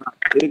 gonna come out.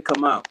 It'll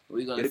come out.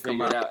 We're gonna It'll come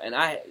figure it out.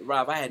 out. And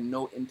Rob, I had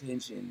no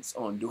intentions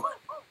on doing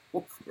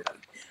it. Yeah.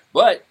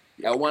 But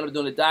I wound up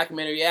doing a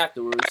documentary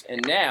afterwards,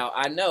 and now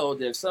I know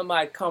that if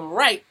somebody come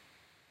right,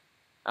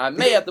 I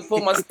may have to pull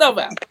my stuff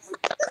out.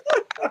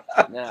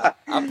 Now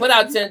I put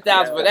out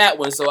 10,000 for that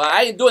one, so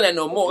I ain't doing that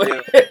no more.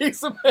 Yeah.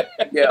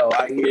 Yo,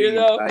 I hear you you.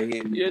 know, I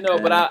hear you,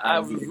 man. But I I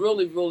was hear you.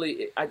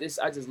 really, I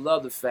just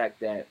love the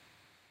fact that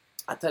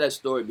I tell that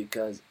story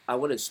because I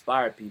would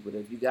inspire people that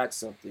if you got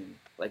something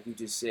like you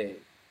just said,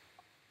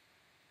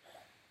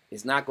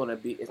 it's not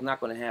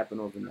gonna happen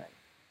overnight.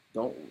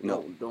 Don't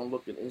No. don't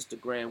look at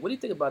Instagram. What do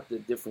you think about the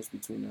difference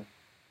between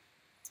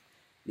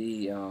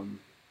the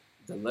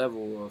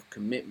level of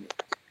commitment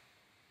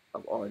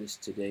of artists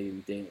today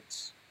in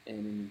dance and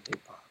in hip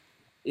hop?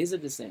 Is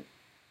it the same?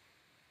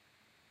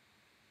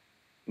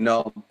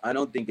 No, I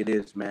don't think it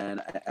is,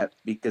 man.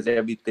 Because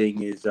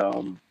everything is.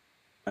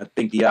 I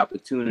think the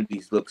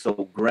opportunities look so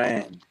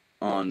grand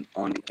on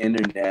the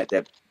internet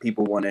that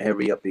people want to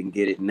hurry up and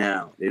get it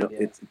now. They don't.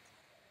 Yeah.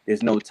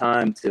 There's no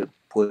time to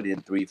put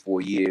in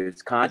 3-4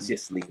 years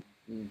consciously.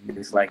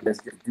 It's like, let's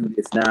just do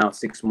this now.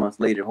 6 months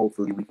later,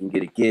 hopefully we can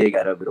get a gig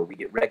out of it, or we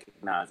get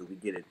recognized, or we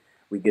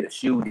get a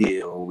shoe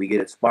deal, or we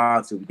get a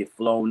sponsor, we get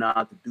flown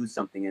out to do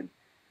something. And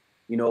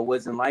it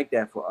wasn't like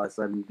that for us.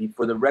 I mean,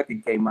 before the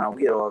record came out,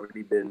 we had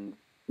already been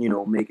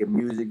making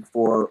music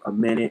for a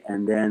minute,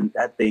 and then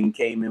that thing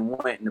came and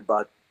went in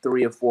about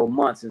 3 or 4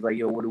 months. It's like,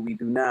 yo, what do we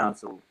do now?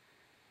 So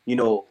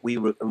we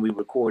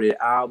recorded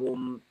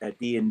album at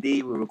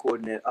D&D. We're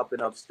recording at Up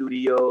and Up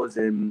Studios,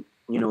 and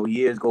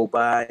years go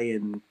by,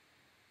 and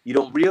you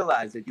don't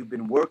realize that you've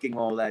been working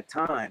all that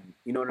time.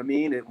 You know what I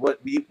mean? And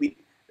what we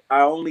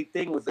our only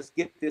thing was, let's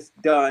get this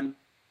done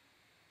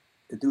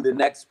to do the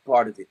next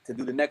part of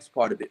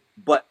it,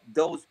 But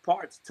those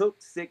parts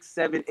took 6,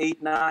 7,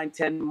 8, 9,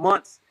 10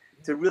 months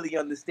to really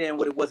understand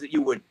what it was that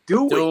you were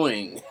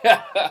doing.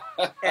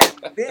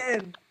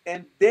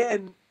 and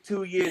then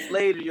 2 years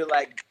later, you're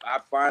like, I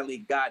finally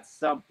got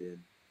something.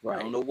 Right.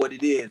 I don't know what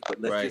it is, but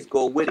let's just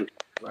go with it.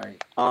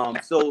 Right.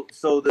 So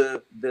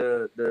the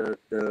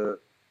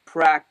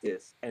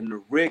practice and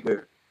the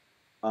rigor,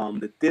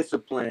 the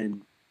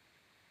discipline,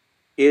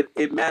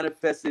 it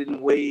manifested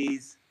in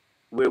ways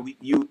where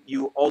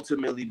you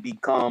ultimately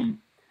become.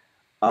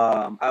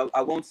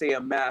 I won't say a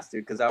master,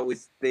 because I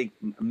always think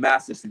a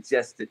master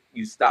suggests that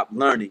you stop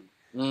learning,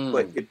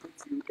 but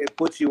it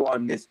puts you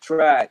on this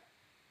track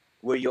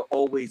where you're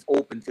always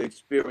open to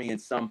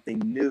experience something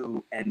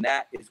new, and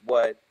that is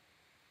what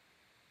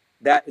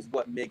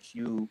makes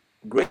you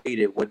great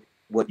at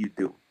what you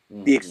do.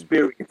 The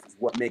experience is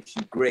what makes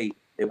you great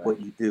at what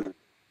you do,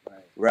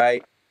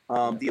 right?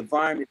 Yeah. The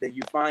environment that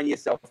you find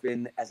yourself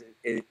in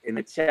in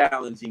a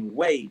challenging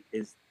way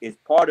is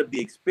part of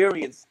the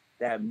experience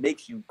that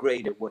makes you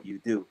great at what you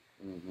do.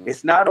 Mm-hmm.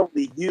 It's not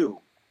only you.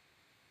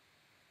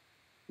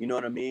 You know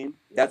what I mean?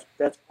 Yeah.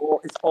 That's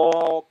all. It's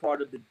all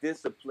part of the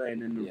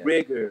discipline and the Yeah.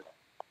 rigor,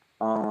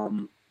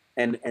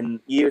 and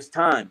years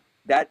time.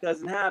 That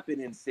doesn't happen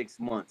in 6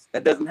 months.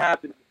 That No. doesn't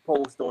happen to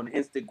post on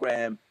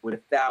Instagram with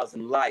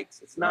 1,000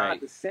 likes. It's not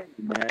Right. the same,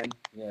 man.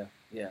 Yeah.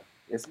 Yeah.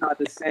 It's not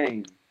the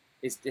same.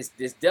 It's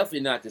definitely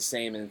not the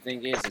same. And the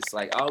thing is, it's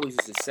like I always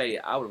used to say,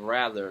 I would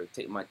rather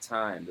take my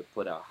time to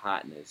put out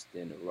hotness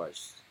than to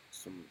rush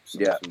some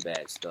Yeah,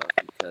 bad stuff,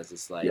 because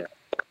it's like yeah,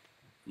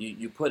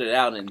 you put it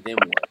out and then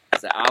what?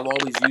 So I've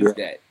always yeah. used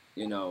that.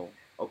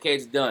 Okay,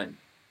 it's done.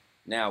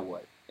 Now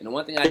what? And the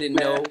one thing I didn't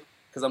Man, know,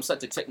 because I'm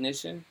such a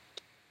technician,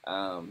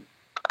 um,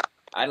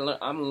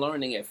 I'm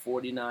learning at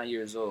 49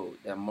 years old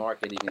that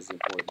marketing is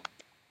important,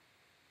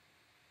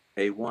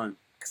 A1,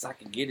 because I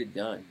can get it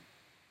done,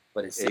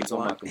 but it sits on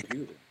my A1.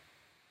 computer.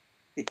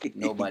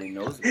 Nobody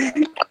knows about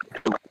it.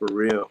 For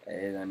real.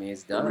 And I mean,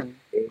 it's For real. done,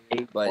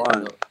 but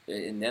A1.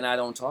 and then I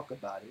don't talk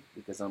about it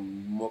because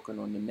I'm working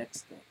on the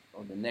next thing,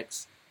 or the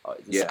next, the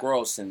Yeah,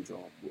 squirrel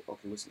syndrome.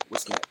 Okay, what's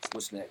next?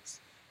 What's next?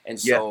 And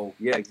yeah, so,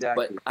 yeah. but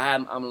Exactly.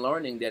 I'm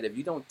learning that if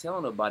you don't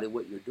tell nobody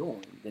what you're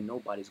doing, then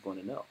nobody's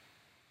going to know,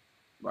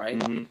 right?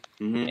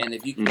 Mm-hmm. Mm-hmm. And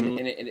if you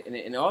Mm-hmm.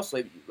 and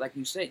also, like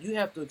you said, you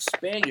have to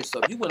expand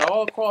yourself. You went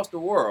all across the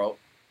world,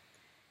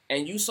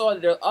 and you saw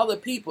that there are other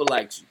people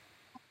like you.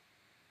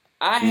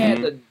 I had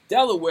Mm-hmm. the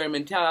Delaware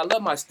mentality. I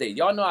love my state.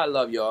 Y'all know I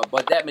love y'all.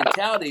 But that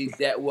mentality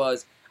that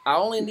was, I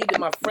only needed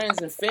my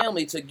friends and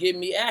family to give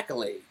me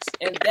accolades.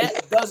 And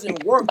that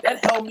doesn't work.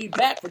 That held me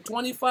back for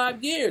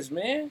 25 years,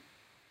 man.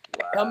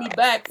 Held me Wow.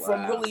 back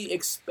from Wow. really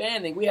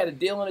expanding. We had a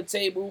deal on the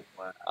table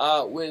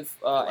Wow. with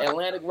Wow.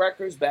 Atlantic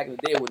Records. Back in the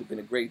day, it would have been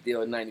a great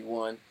deal in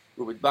 91.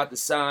 We were about to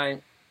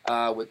sign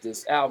with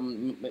this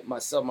album.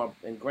 Myself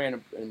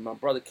and my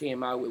brother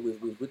came out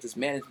with this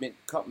management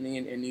company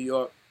in New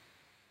York.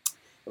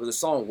 It was a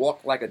song,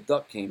 Walk Like a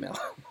Duck, came out.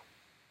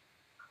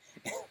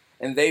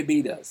 And they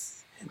beat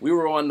us. We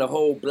were on the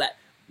whole black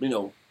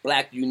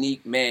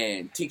unique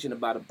man, teaching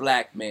about a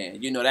black man,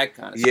 that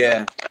kind of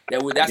Yeah. stuff.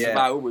 That's Yeah.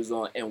 about it was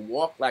on. And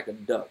Walk Like a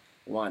Duck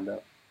wound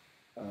up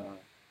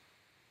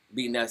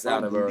beating us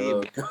out of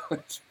our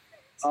country.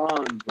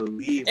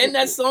 Unbelievable. And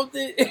that's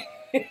something.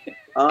 In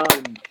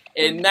Unbelievable.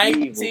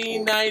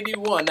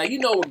 1991. Now, you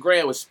know what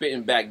Grant was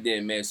spitting back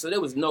then, man. So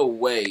there was no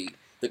way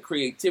the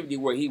creativity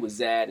where he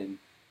was at. And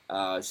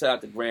shout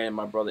out to Grant,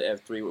 my brother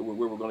F3.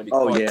 We're going to be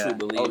called Two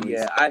Believers. Oh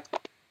yeah.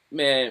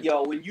 Man.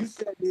 Yo, when you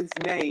said his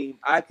name,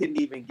 I couldn't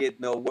even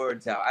get no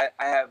words out.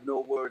 I have no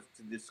words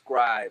to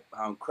describe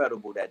how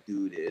incredible that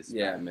dude is.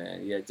 Yeah,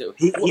 man. Yeah.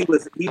 He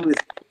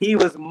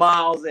was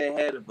miles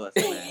ahead of us,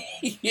 man.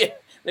 Yeah.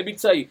 Let me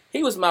tell you,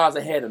 he was miles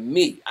ahead of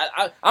me.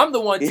 I'm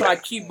the one trying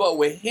to keep up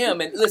with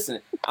him. And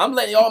listen, I'm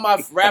letting all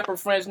my rapper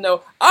friends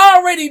know. I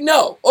already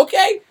know,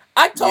 okay?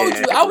 I told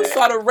you I was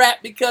trying to rap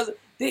because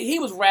he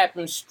was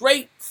rapping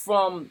straight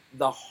from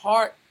the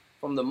heart,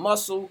 from the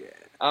muscle. Yeah.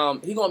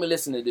 He gonna be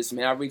listening to this,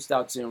 man. I reached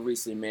out to him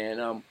recently,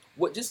 man.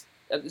 This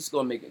is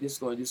gonna be good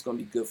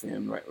for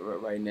him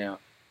right now.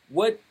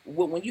 What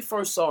when you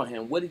first saw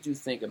him, what did you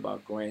think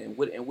about Grant? And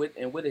what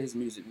did his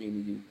music mean to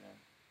you, man?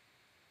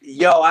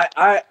 Yo,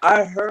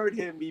 I heard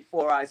him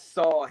before I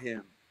saw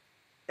him,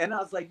 and I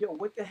was like, yo,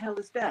 what the hell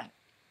is that?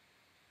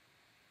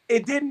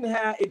 It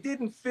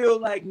didn't feel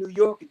like New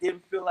York. It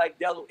didn't feel like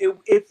Delaware.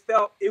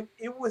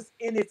 It was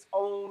in its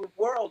own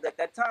world at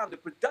that time. The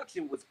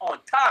production was on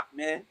top,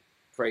 man.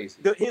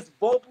 Crazy. His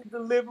vocal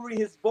delivery,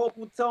 his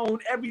vocal tone,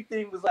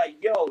 everything was like,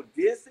 yo,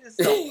 this is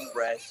some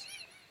fresh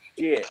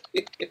shit.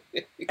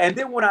 And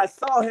then when I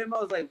saw him, I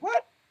was like,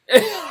 what?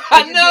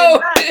 I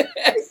know.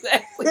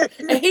 Exactly.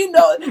 And he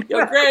knows,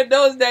 your Grant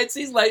knows that.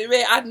 She's like,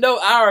 man, I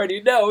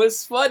already know.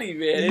 It's funny,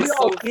 man. It's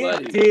so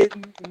funny. It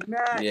didn't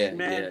match,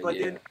 man. Yeah, but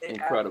yeah. then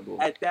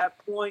Incredible. At that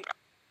point,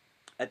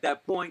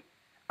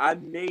 I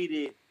made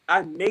it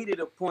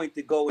a point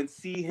to go and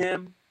see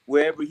him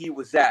wherever he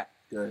was at.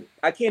 Good.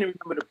 I can't even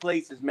remember the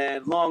places,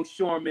 man.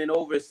 Longshoreman,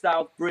 over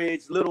South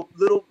Bridge, little.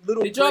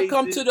 Did y'all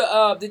come to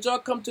the Did y'all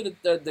come to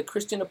the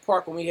Christiana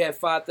Park when we had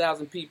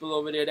 5,000 people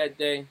over there that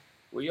day?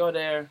 Were y'all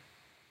there?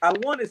 I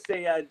want to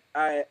say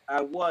I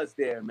was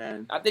there,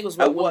 man. I think it was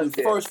when we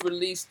first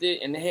released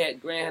it, and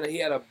he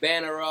had a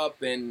banner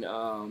up, and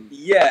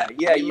yeah.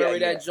 You remember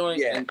that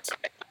joint?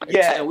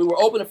 Yeah. And we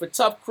were opening for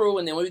Tough Crew,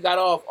 and then when we got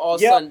off, all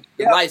of a sudden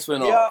the lights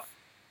went off.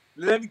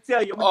 Let me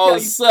tell you. All of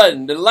a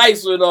sudden, the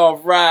lights went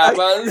off, Rob.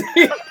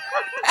 I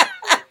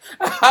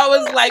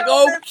was like,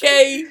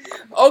 okay,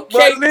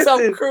 listen,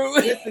 Tough Crew.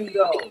 Listen,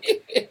 though.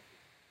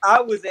 I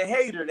was a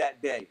hater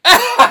that day.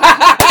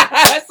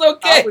 That's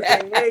okay. I was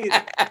a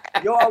hater.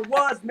 Yo, I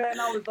was, man.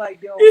 I was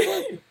like, yo,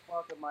 what the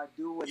fuck am I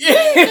doing?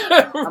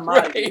 Yeah, I'm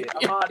out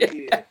of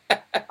here.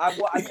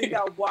 I think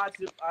I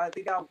watched it. I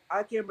can't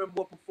remember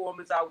what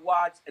performance I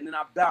watched, and then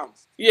I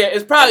bounced. Yeah,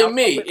 it's And probably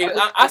me.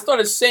 I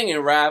started singing,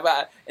 Rav,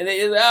 and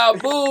they like,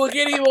 oh, boo,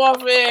 get him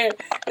off here.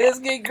 Let's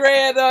get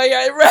grand on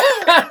here.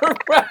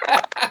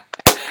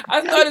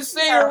 I started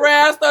singing Rav.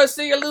 I started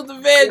singing Luther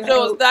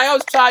Vandross. I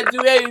was trying to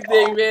do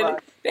anything, man.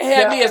 They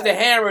had me as the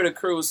hammer of the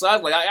crew, so I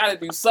was like, I got to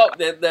do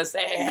something that's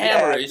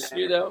hammerish,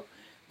 you know,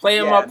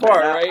 playing my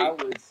part, man, right?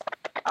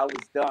 I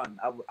was done.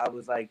 I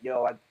was like,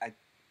 yo,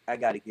 I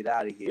got to get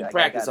out of here. We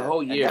practiced a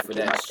whole year for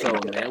that show,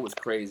 man. It was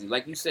crazy.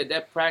 Like you said,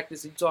 that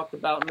practice you talked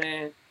about,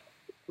 man.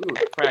 We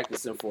were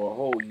practicing for a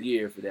whole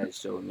year for that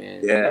show,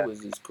 man. Yeah. It was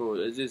just cool.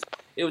 It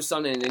was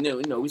something, and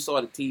you know, we saw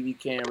the TV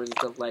cameras and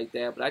stuff like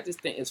that. But I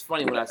just think it's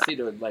funny when I see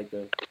the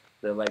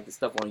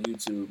stuff on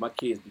YouTube. My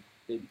kids,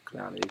 they be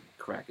clowning, they be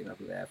cracking up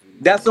laughing.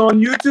 That's on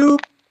YouTube.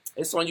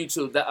 It's on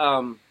YouTube.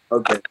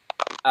 Okay.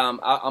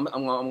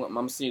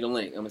 I'm seeing the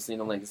link. I'm gonna see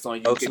the link. It's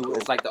on YouTube. Okay, cool.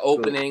 It's like the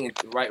opening, and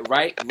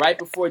right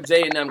before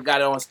Jay and them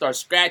got on and started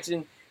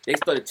scratching, they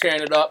started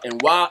tearing it up.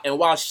 And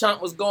while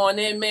Shunt was going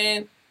in,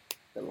 man,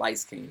 the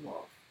lights came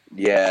off.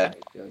 Yeah.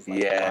 It was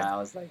like,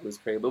 wow, it was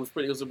crazy. But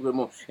it was a good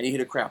moment. And you hear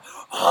the crowd,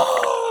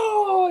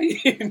 oh,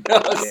 you know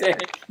what I'm saying?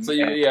 So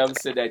I'm gonna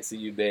say that to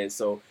you, man.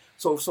 So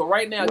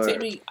right now, Word.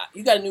 take me.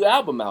 You got a new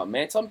album out,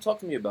 man. Talk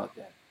to me about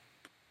that.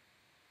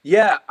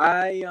 Yeah,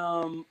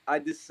 I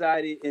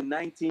decided in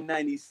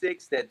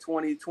 1996 that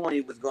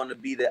 2020 was going to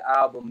be the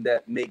album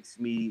that makes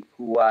me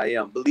who I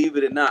am. Believe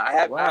it or not,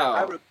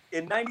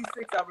 in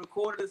 '96 I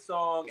recorded a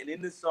song, and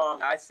in the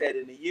song I said,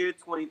 in the year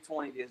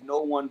 2020, there's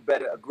no one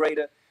better or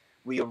greater.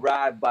 We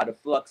arrived by the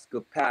flux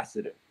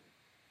capacitor.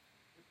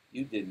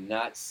 You did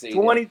not say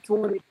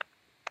 2020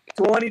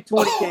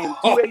 came.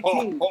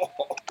 218. Wow.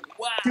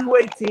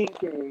 218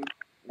 came,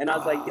 and I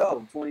was like,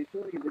 yo,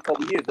 2020 is a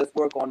couple years. Let's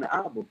work on the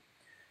album.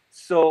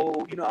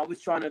 So, you know,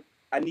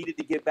 I needed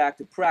to get back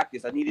to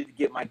practice. I needed to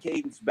get my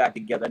cadence back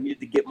together. I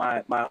needed to get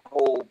my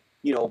whole,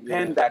 you know,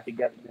 pen back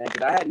together, man,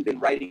 because I hadn't been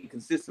writing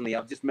consistently. I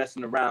was just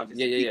messing around, just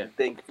keeping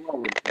things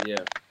flowing.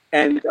 Yeah.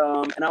 And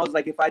I was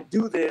like, if I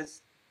do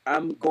this, I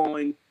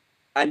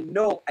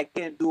know I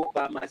can't do it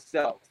by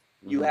myself.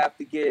 Mm-hmm. You have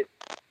to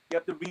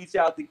reach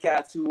out to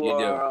cats who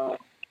are,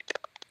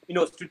 you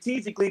know,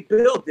 strategically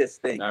build this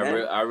thing.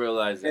 I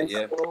realize that. And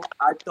so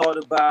I thought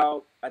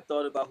about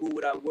who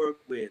would I work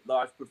with.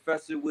 Large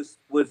Professor was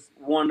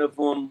one of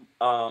them.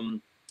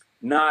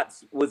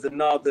 Knots was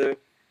another.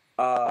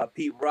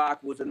 Pete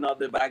Rock was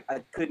another. But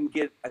I couldn't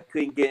get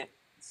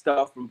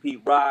stuff from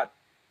Pete Rock.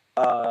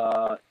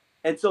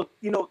 And so,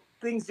 you know,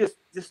 things just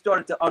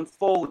started to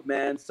unfold,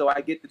 man. So I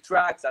get the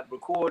tracks, I'd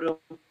record them.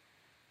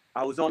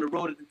 I was on the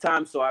road at the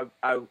time, so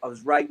I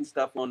was writing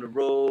stuff on the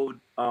road.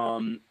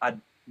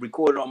 I'd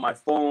record it on my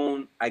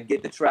phone. I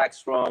get the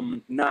tracks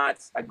from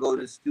Knots. I go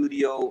to the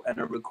studio and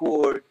I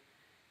record,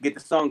 get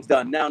the songs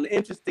done. Now, the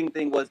interesting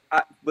thing was,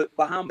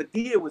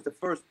 Bahamadia was the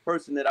first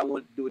person that I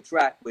wanted to do a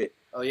track with.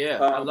 Oh, yeah.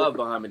 I love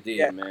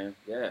Bahamadia, man.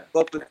 Yeah.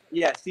 But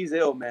she's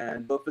ill,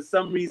 man. But for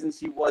some reason,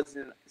 she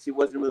wasn't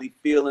really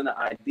feeling the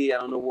idea.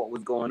 I don't know what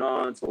was going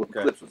on. So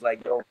Clips was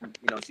like, yo, you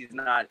know, she's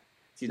not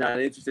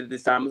interested at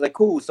this time. I was like,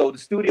 cool. So the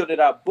studio that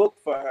I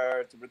booked for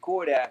her to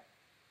record at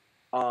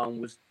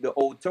was the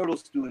old Turtle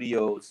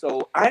Studio.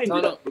 So I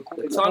ended up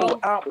recording the whole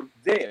album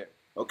there.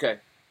 Okay.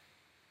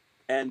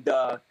 And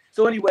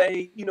so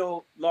anyway, you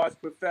know, Large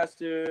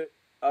Professor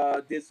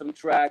did some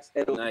tracks.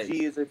 Edo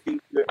G is a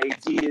feature.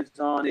 AG is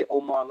on it.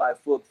 Omar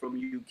Lightfoot from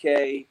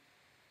UK.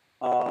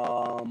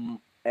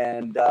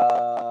 And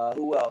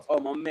who else? Oh,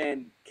 my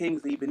man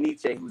Kingsley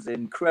Beniche, who's an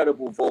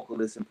incredible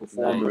vocalist and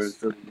performer. Nice.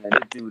 So, man,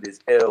 this dude is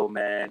ill,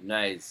 man.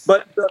 Nice.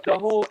 But the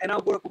whole, and I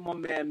work with my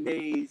man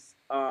Maze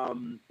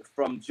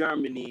from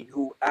Germany,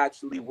 who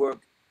actually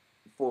worked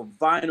for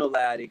Vinyl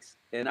Addicts,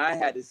 and I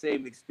had the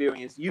same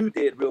experience you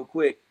did real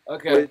quick.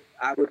 Okay.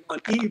 I was on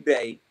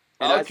eBay,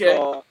 and I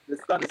saw the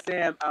Son of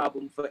Sam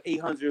album for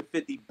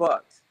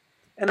 $850.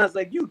 And I was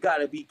like, you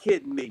gotta be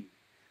kidding me.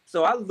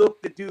 So I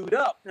looked the dude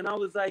up, and I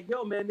was like,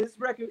 yo, man, this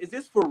record, is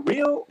this for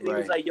real? And he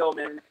was like, yo,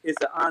 man,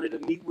 it's an honor to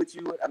meet with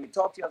you. I mean,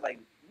 talk to you. I was like,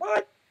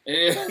 what?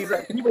 Yeah. He's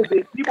like,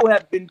 people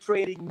have been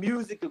trading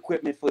music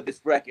equipment for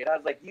this record. I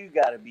was like, you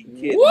gotta be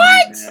kidding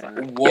what? me,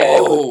 man.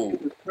 Whoa. Yeah,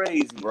 it was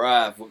crazy.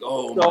 Right.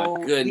 Oh, so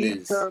my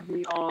goodness. He turned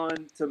me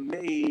on to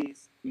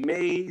Maze.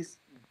 Maze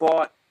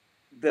bought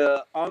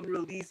the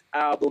unreleased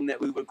album that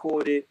we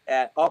recorded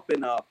at Up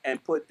and Up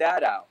and put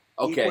that out.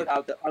 Okay. He put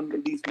out the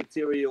unreleased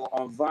material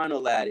on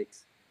Vinyl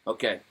Addicts.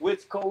 Okay.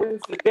 Which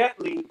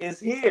coincidentally is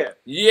here.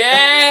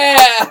 Yeah!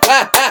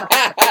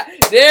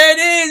 There it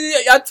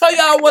is. I tell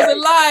you I wasn't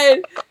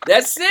lying.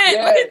 That's it.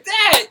 Yes. Look at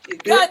that. You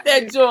got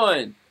that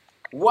joint.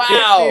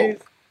 Wow.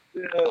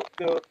 This is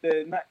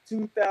the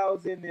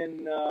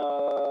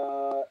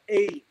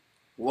 2008.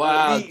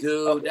 Wow,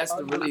 dude. That's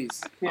the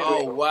release.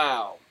 Oh,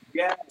 wow.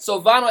 Yeah.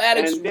 So Vinyl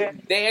Addicts,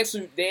 they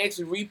actually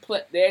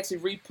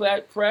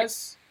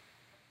repress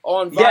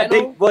on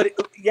vinyl.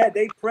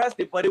 They pressed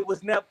it, but it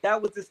was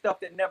that was the stuff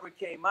that never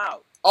came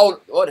out.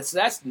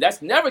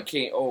 That's never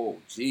came. Oh,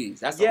 jeez,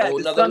 that's a whole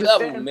nother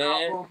level,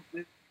 man.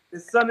 the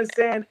Son of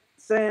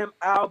Sam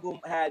album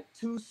had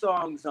 2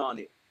 songs on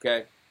it.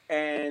 Okay.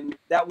 And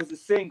that was a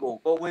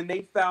single. But when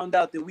they found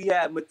out that we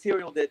had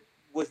material that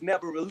was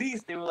never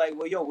released, they were like,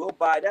 well, yo, we'll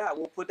buy that.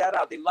 We'll put that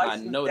out. They I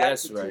licensed know that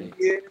that's for right.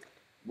 2 years. Then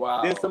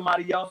Wow.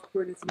 somebody else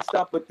printed some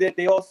stuff, but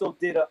they also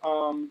did a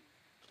 45.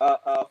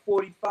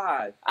 You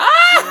know,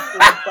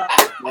 Ah!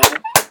 45, man.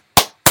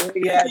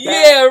 They had that.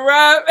 Yeah,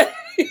 Rob.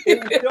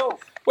 It was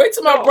dope. Wait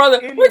till my So brother.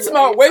 anyway, Wait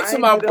I till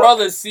my ended up.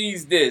 brother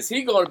sees this.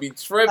 He gonna be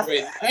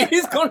tripping.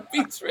 He's gonna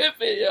be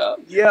tripping, yo.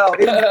 Yo,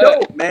 it's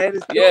dope, man.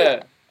 It's dope.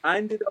 Yeah. I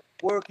ended up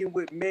working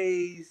with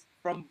Maze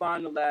from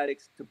Vinyl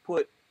Addicts to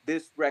put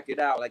this record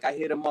out. Like I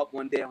hit him up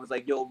one day and was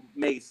like, "Yo,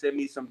 Maze, send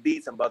me some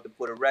beats. I'm about to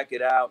put a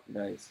record out."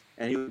 Nice.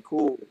 And he was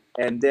cool.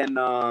 And then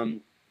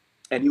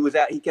and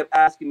he kept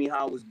asking me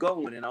how it was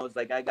going, and I was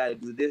like, "I got to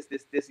do this,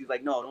 this, this." He's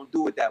like, "No, don't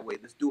do it that way.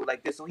 Let's do it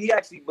like this." So he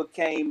actually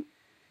became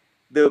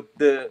the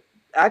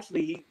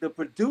the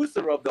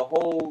producer of the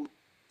whole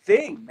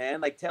thing, man.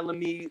 Like telling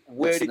me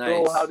where That's to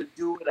nice. go, how to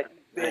do it. Like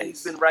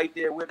he's been right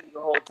there with me the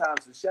whole time.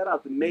 So shout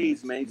out to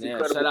Maze, man. He's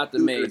incredible. Shout out to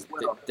Maze.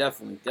 Well.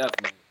 Definitely.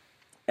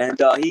 And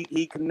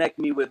he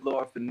connected me with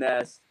Laura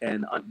Finesse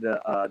and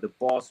the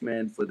boss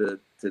man for the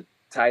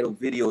title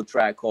video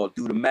track called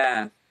 "Do the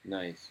Math."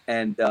 Nice.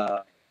 And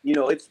you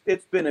know, it's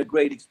been a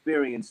great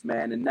experience,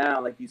 man. And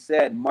now, like you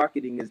said,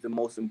 marketing is the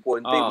most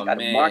important thing. We got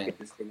to market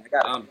this thing. I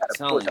got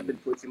to push. I've been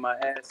pushing my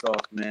ass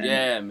off, man.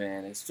 Yeah,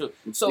 man, it's true.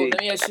 So let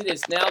me ask you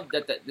this: now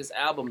that this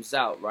album's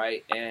out,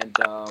 right? And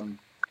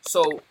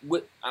so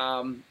with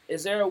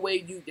is there a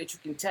way that you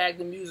can tag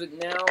the music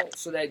now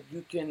so that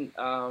you can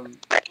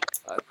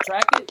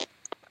track it,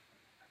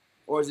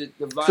 or is it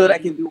the vinyl? So that I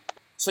can do.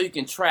 So you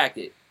can track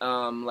it,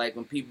 like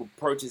when people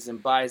purchase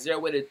and buy. Is there a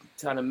way to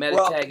kind of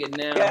meta tag it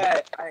now?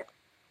 Yeah,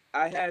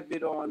 I have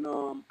it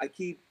on. I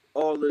keep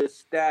all the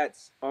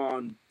stats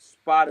on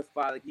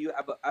Spotify. Like you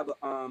have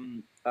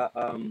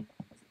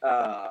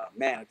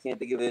man, I can't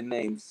think of the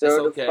name.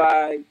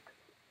 Certified. Okay.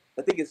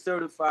 I think it's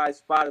certified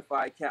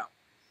Spotify account.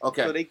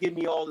 Okay. So they give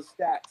me all the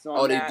stats on.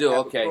 Oh, they do.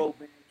 Okay. Pro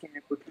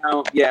Bandcamp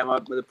account. Yeah,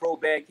 the Pro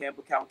Bandcamp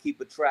account keep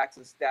the tracks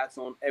and stats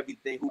on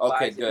everything. Who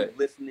buys it, who's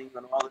listening,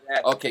 and all of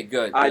that. Okay,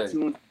 good.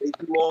 iTunes, they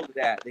do all of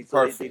that. They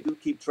do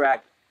keep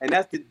track, and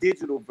that's the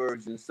digital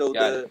version. So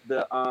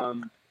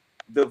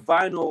the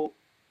vinyl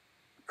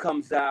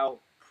comes out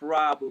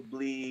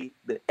probably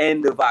the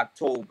end of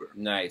October.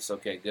 Nice.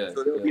 Okay, good.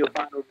 So there'll be a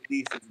vinyl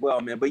release as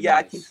well, man. But yeah,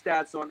 I keep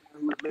stats on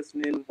who's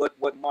listening,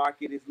 what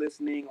market is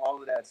listening,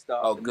 all of that stuff.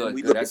 Oh, good.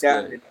 Good. That's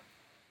good.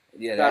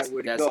 Yeah, that's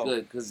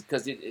good because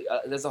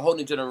there's a whole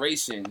new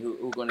generation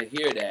who are going to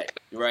hear that,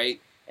 right?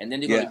 And then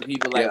they're going to be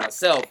people like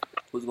myself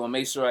who's going to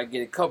make sure I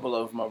get a couple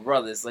of my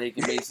brothers so he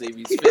can make sure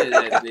he spit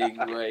that thing,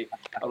 right?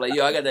 I'm like,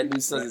 yo, I got that new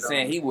son of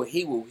Sam. He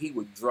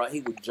would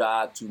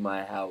drive to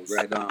my house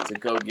to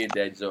go get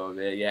that job,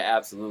 man. Yeah,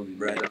 absolutely,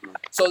 man.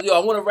 So, yo,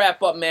 I want to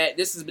wrap up, man.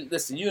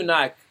 Listen, you and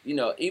I, you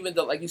know, even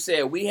though, like you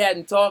said, we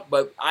hadn't talked,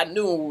 but I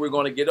knew when we were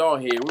going to get on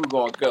here, we were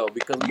going to go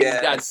because we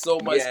just got so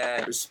much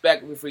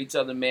respect for each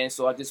other, man.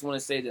 So I just want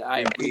to say that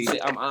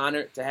I'm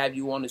honored to have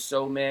you on the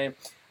show, man.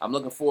 I'm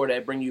looking forward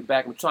to bringing you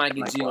back. I'm trying to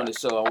get G on the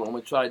show. What I'm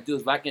gonna try to do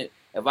is if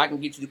I can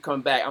get you to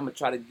come back, I'm gonna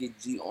try to get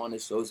G on the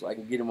show so I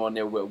can get him on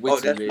there with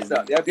you, baby.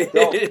 That'd be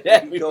dope.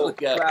 That'd be dope.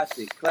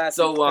 Classic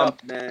so,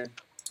 stuff, man.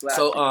 Classic.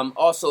 So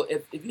also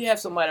if you have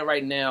somebody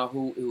right now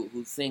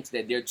who thinks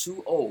that they're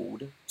too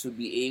old to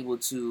be able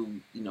to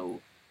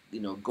you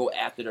know go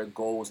after their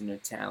goals and their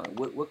talent,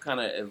 what kind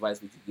of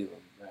advice would you give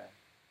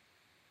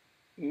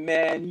them,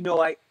 man? You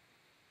know,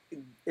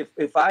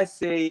 if I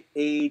say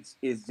age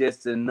is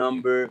just a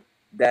number,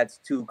 that's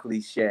too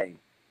cliche.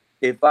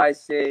 If I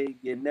say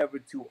you're never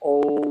too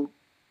old,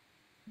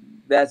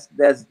 that's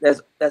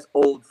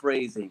old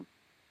phrasing.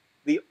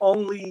 The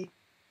only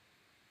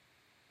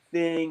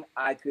thing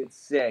I could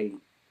say,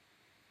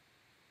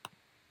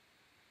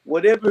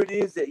 whatever it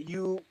is that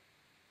you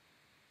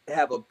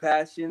have a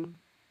passion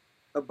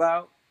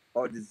about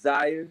or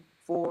desire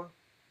for,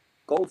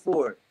 go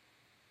for it.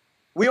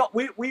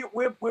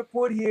 We're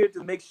put here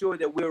to make sure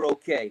that we're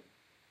okay.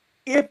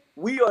 If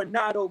we are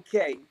not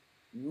okay,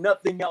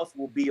 nothing else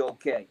will be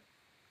okay.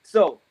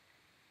 So,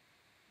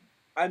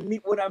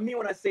 what I mean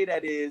when I say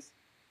that is,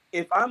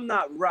 if I'm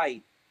not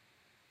right,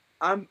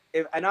 and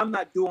I'm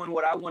not doing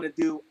what I want to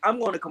do, I'm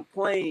going to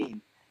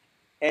complain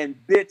and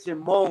bitch and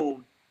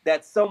moan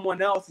that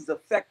someone else is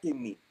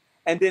affecting me.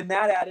 And then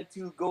that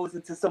attitude goes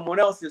into someone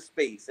else's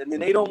space. And then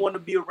they don't want to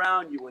be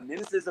around you. And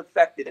this is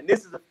affected and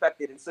this is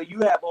affected. And so you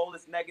have all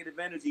this negative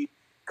energy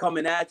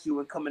coming at you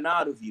and coming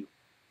out of you.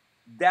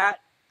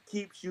 That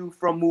keeps you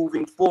from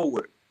moving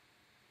forward.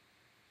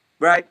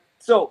 Right?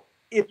 So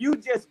if you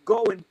just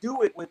go and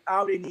do it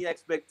without any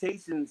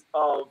expectations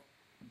of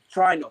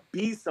trying to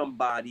be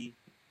somebody,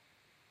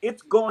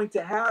 it's going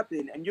to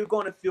happen and you're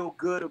going to feel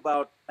good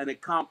about an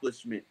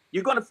accomplishment.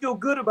 You're going to feel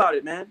good about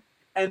it, man.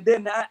 And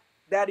then that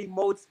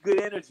emotes good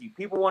energy.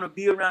 People want to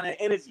be around that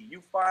energy.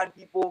 You find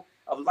people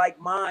of like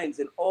minds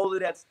and all of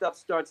that stuff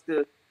starts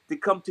to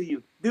come to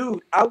you.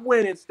 Dude, I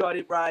went and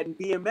started riding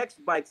BMX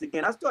bikes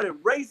again. I started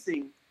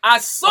racing I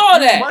saw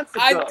that. months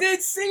ago. I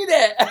did see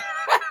that.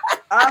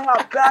 I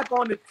hopped back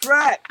on the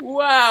track.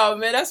 Wow,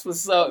 man, that's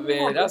what's up,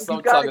 man. That's what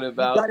I'm talking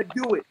about. You gotta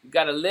do it. You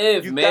gotta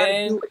live, You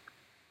man. gotta do it.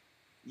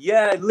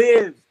 Yeah,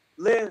 live.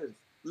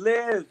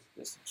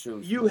 That's the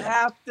truth. You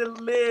have to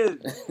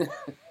live.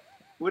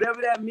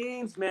 Whatever that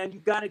means, man, you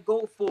gotta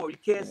go for it. You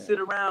can't sit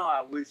around.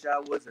 I wish I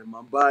was, and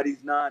my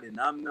body's not, and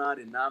I'm not,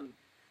 and I'm.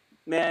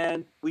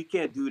 Man, we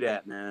can't do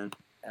that, man.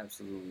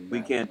 Absolutely,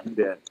 we can't do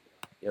that.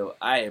 Yo,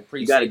 I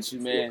appreciate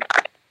you, man.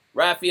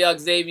 Raphael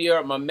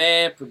Xavier, my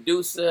man,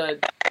 producer,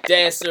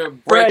 dancer,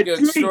 breaker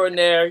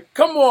extraordinary.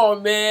 Come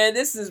on, man.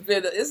 This has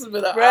been an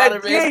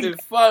honor. It's been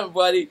fun,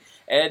 buddy.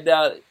 And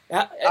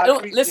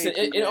listen,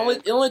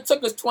 it only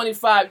took us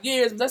 25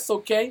 years, but that's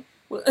okay.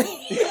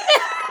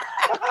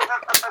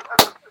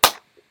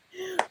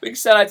 Big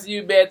shout out to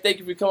you, man. Thank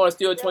you for coming on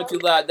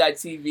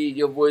Studio22Live.tv,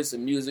 your voice of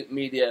music,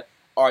 media,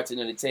 arts,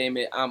 and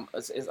entertainment. I'm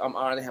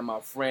honored to have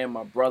my friend,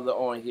 my brother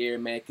on here,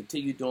 man.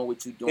 Continue doing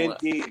what you're doing.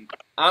 Indeed.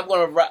 I'm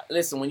gonna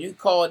listen. When you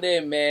called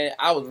in, man,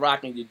 I was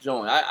rocking your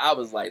joint. I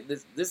was like,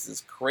 this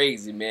is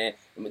crazy, man.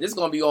 I mean, this is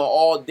gonna be on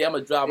all day. I'm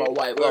gonna drive my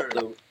wife up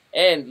though.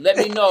 And let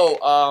me know,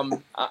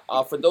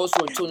 for those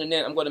who are tuning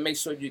in, I'm going to make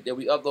sure that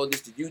we upload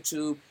this to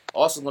YouTube.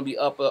 Also, it's going to be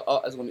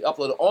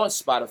uploaded on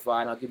Spotify,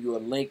 and I'll give you a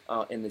link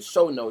in the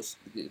show notes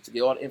to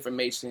get all the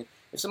information.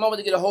 If someone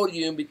wants to get a hold of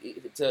you in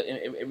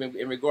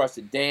regards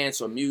to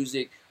dance or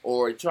music,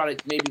 or try to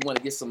maybe want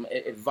to get some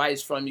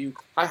advice from you,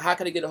 how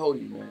can they get a hold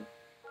of you, man?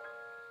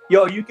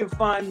 Yo, you can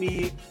find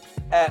me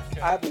I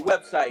have a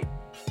website,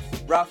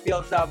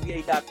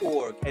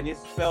 RaphaelXavier.org, and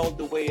it's spelled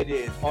the way it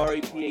is,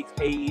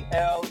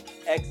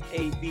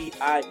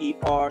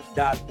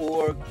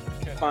 RaphaelXavier.org.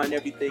 Find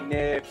everything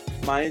there.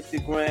 My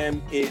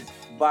Instagram is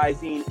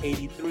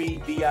Vizeen83,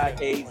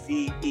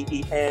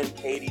 Vizeen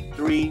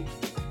 83,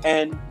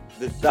 and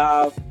the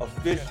Zav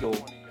Official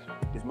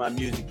is my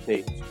music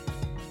page.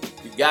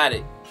 You got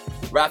it.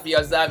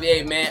 Raphael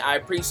Xavier, man, I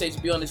appreciate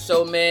you being on the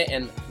show, man,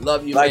 and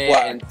love you,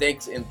 Likewise.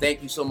 man. And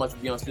thank you so much for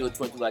being on Studio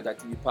 22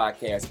 Live.tv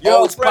podcast. Yo,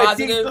 always Fred,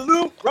 positive,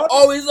 salute,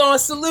 always on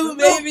salute,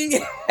 baby.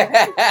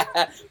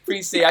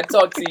 Appreciate it. I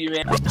talk to you,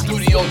 man.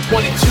 Studio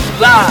 22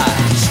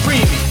 Live,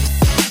 streaming